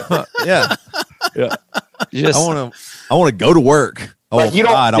separate. Yeah. Just, I want to go to work. Oh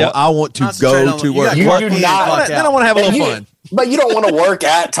God, I want to go to work. Then I want to have a little fun. But you don't want to work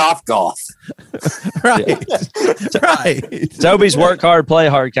at Top Golf. Right. Right. Toby's work hard, play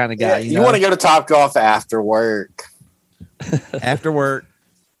hard kind of guy. You want to go to Top Golf after work. After work,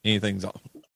 anything's on.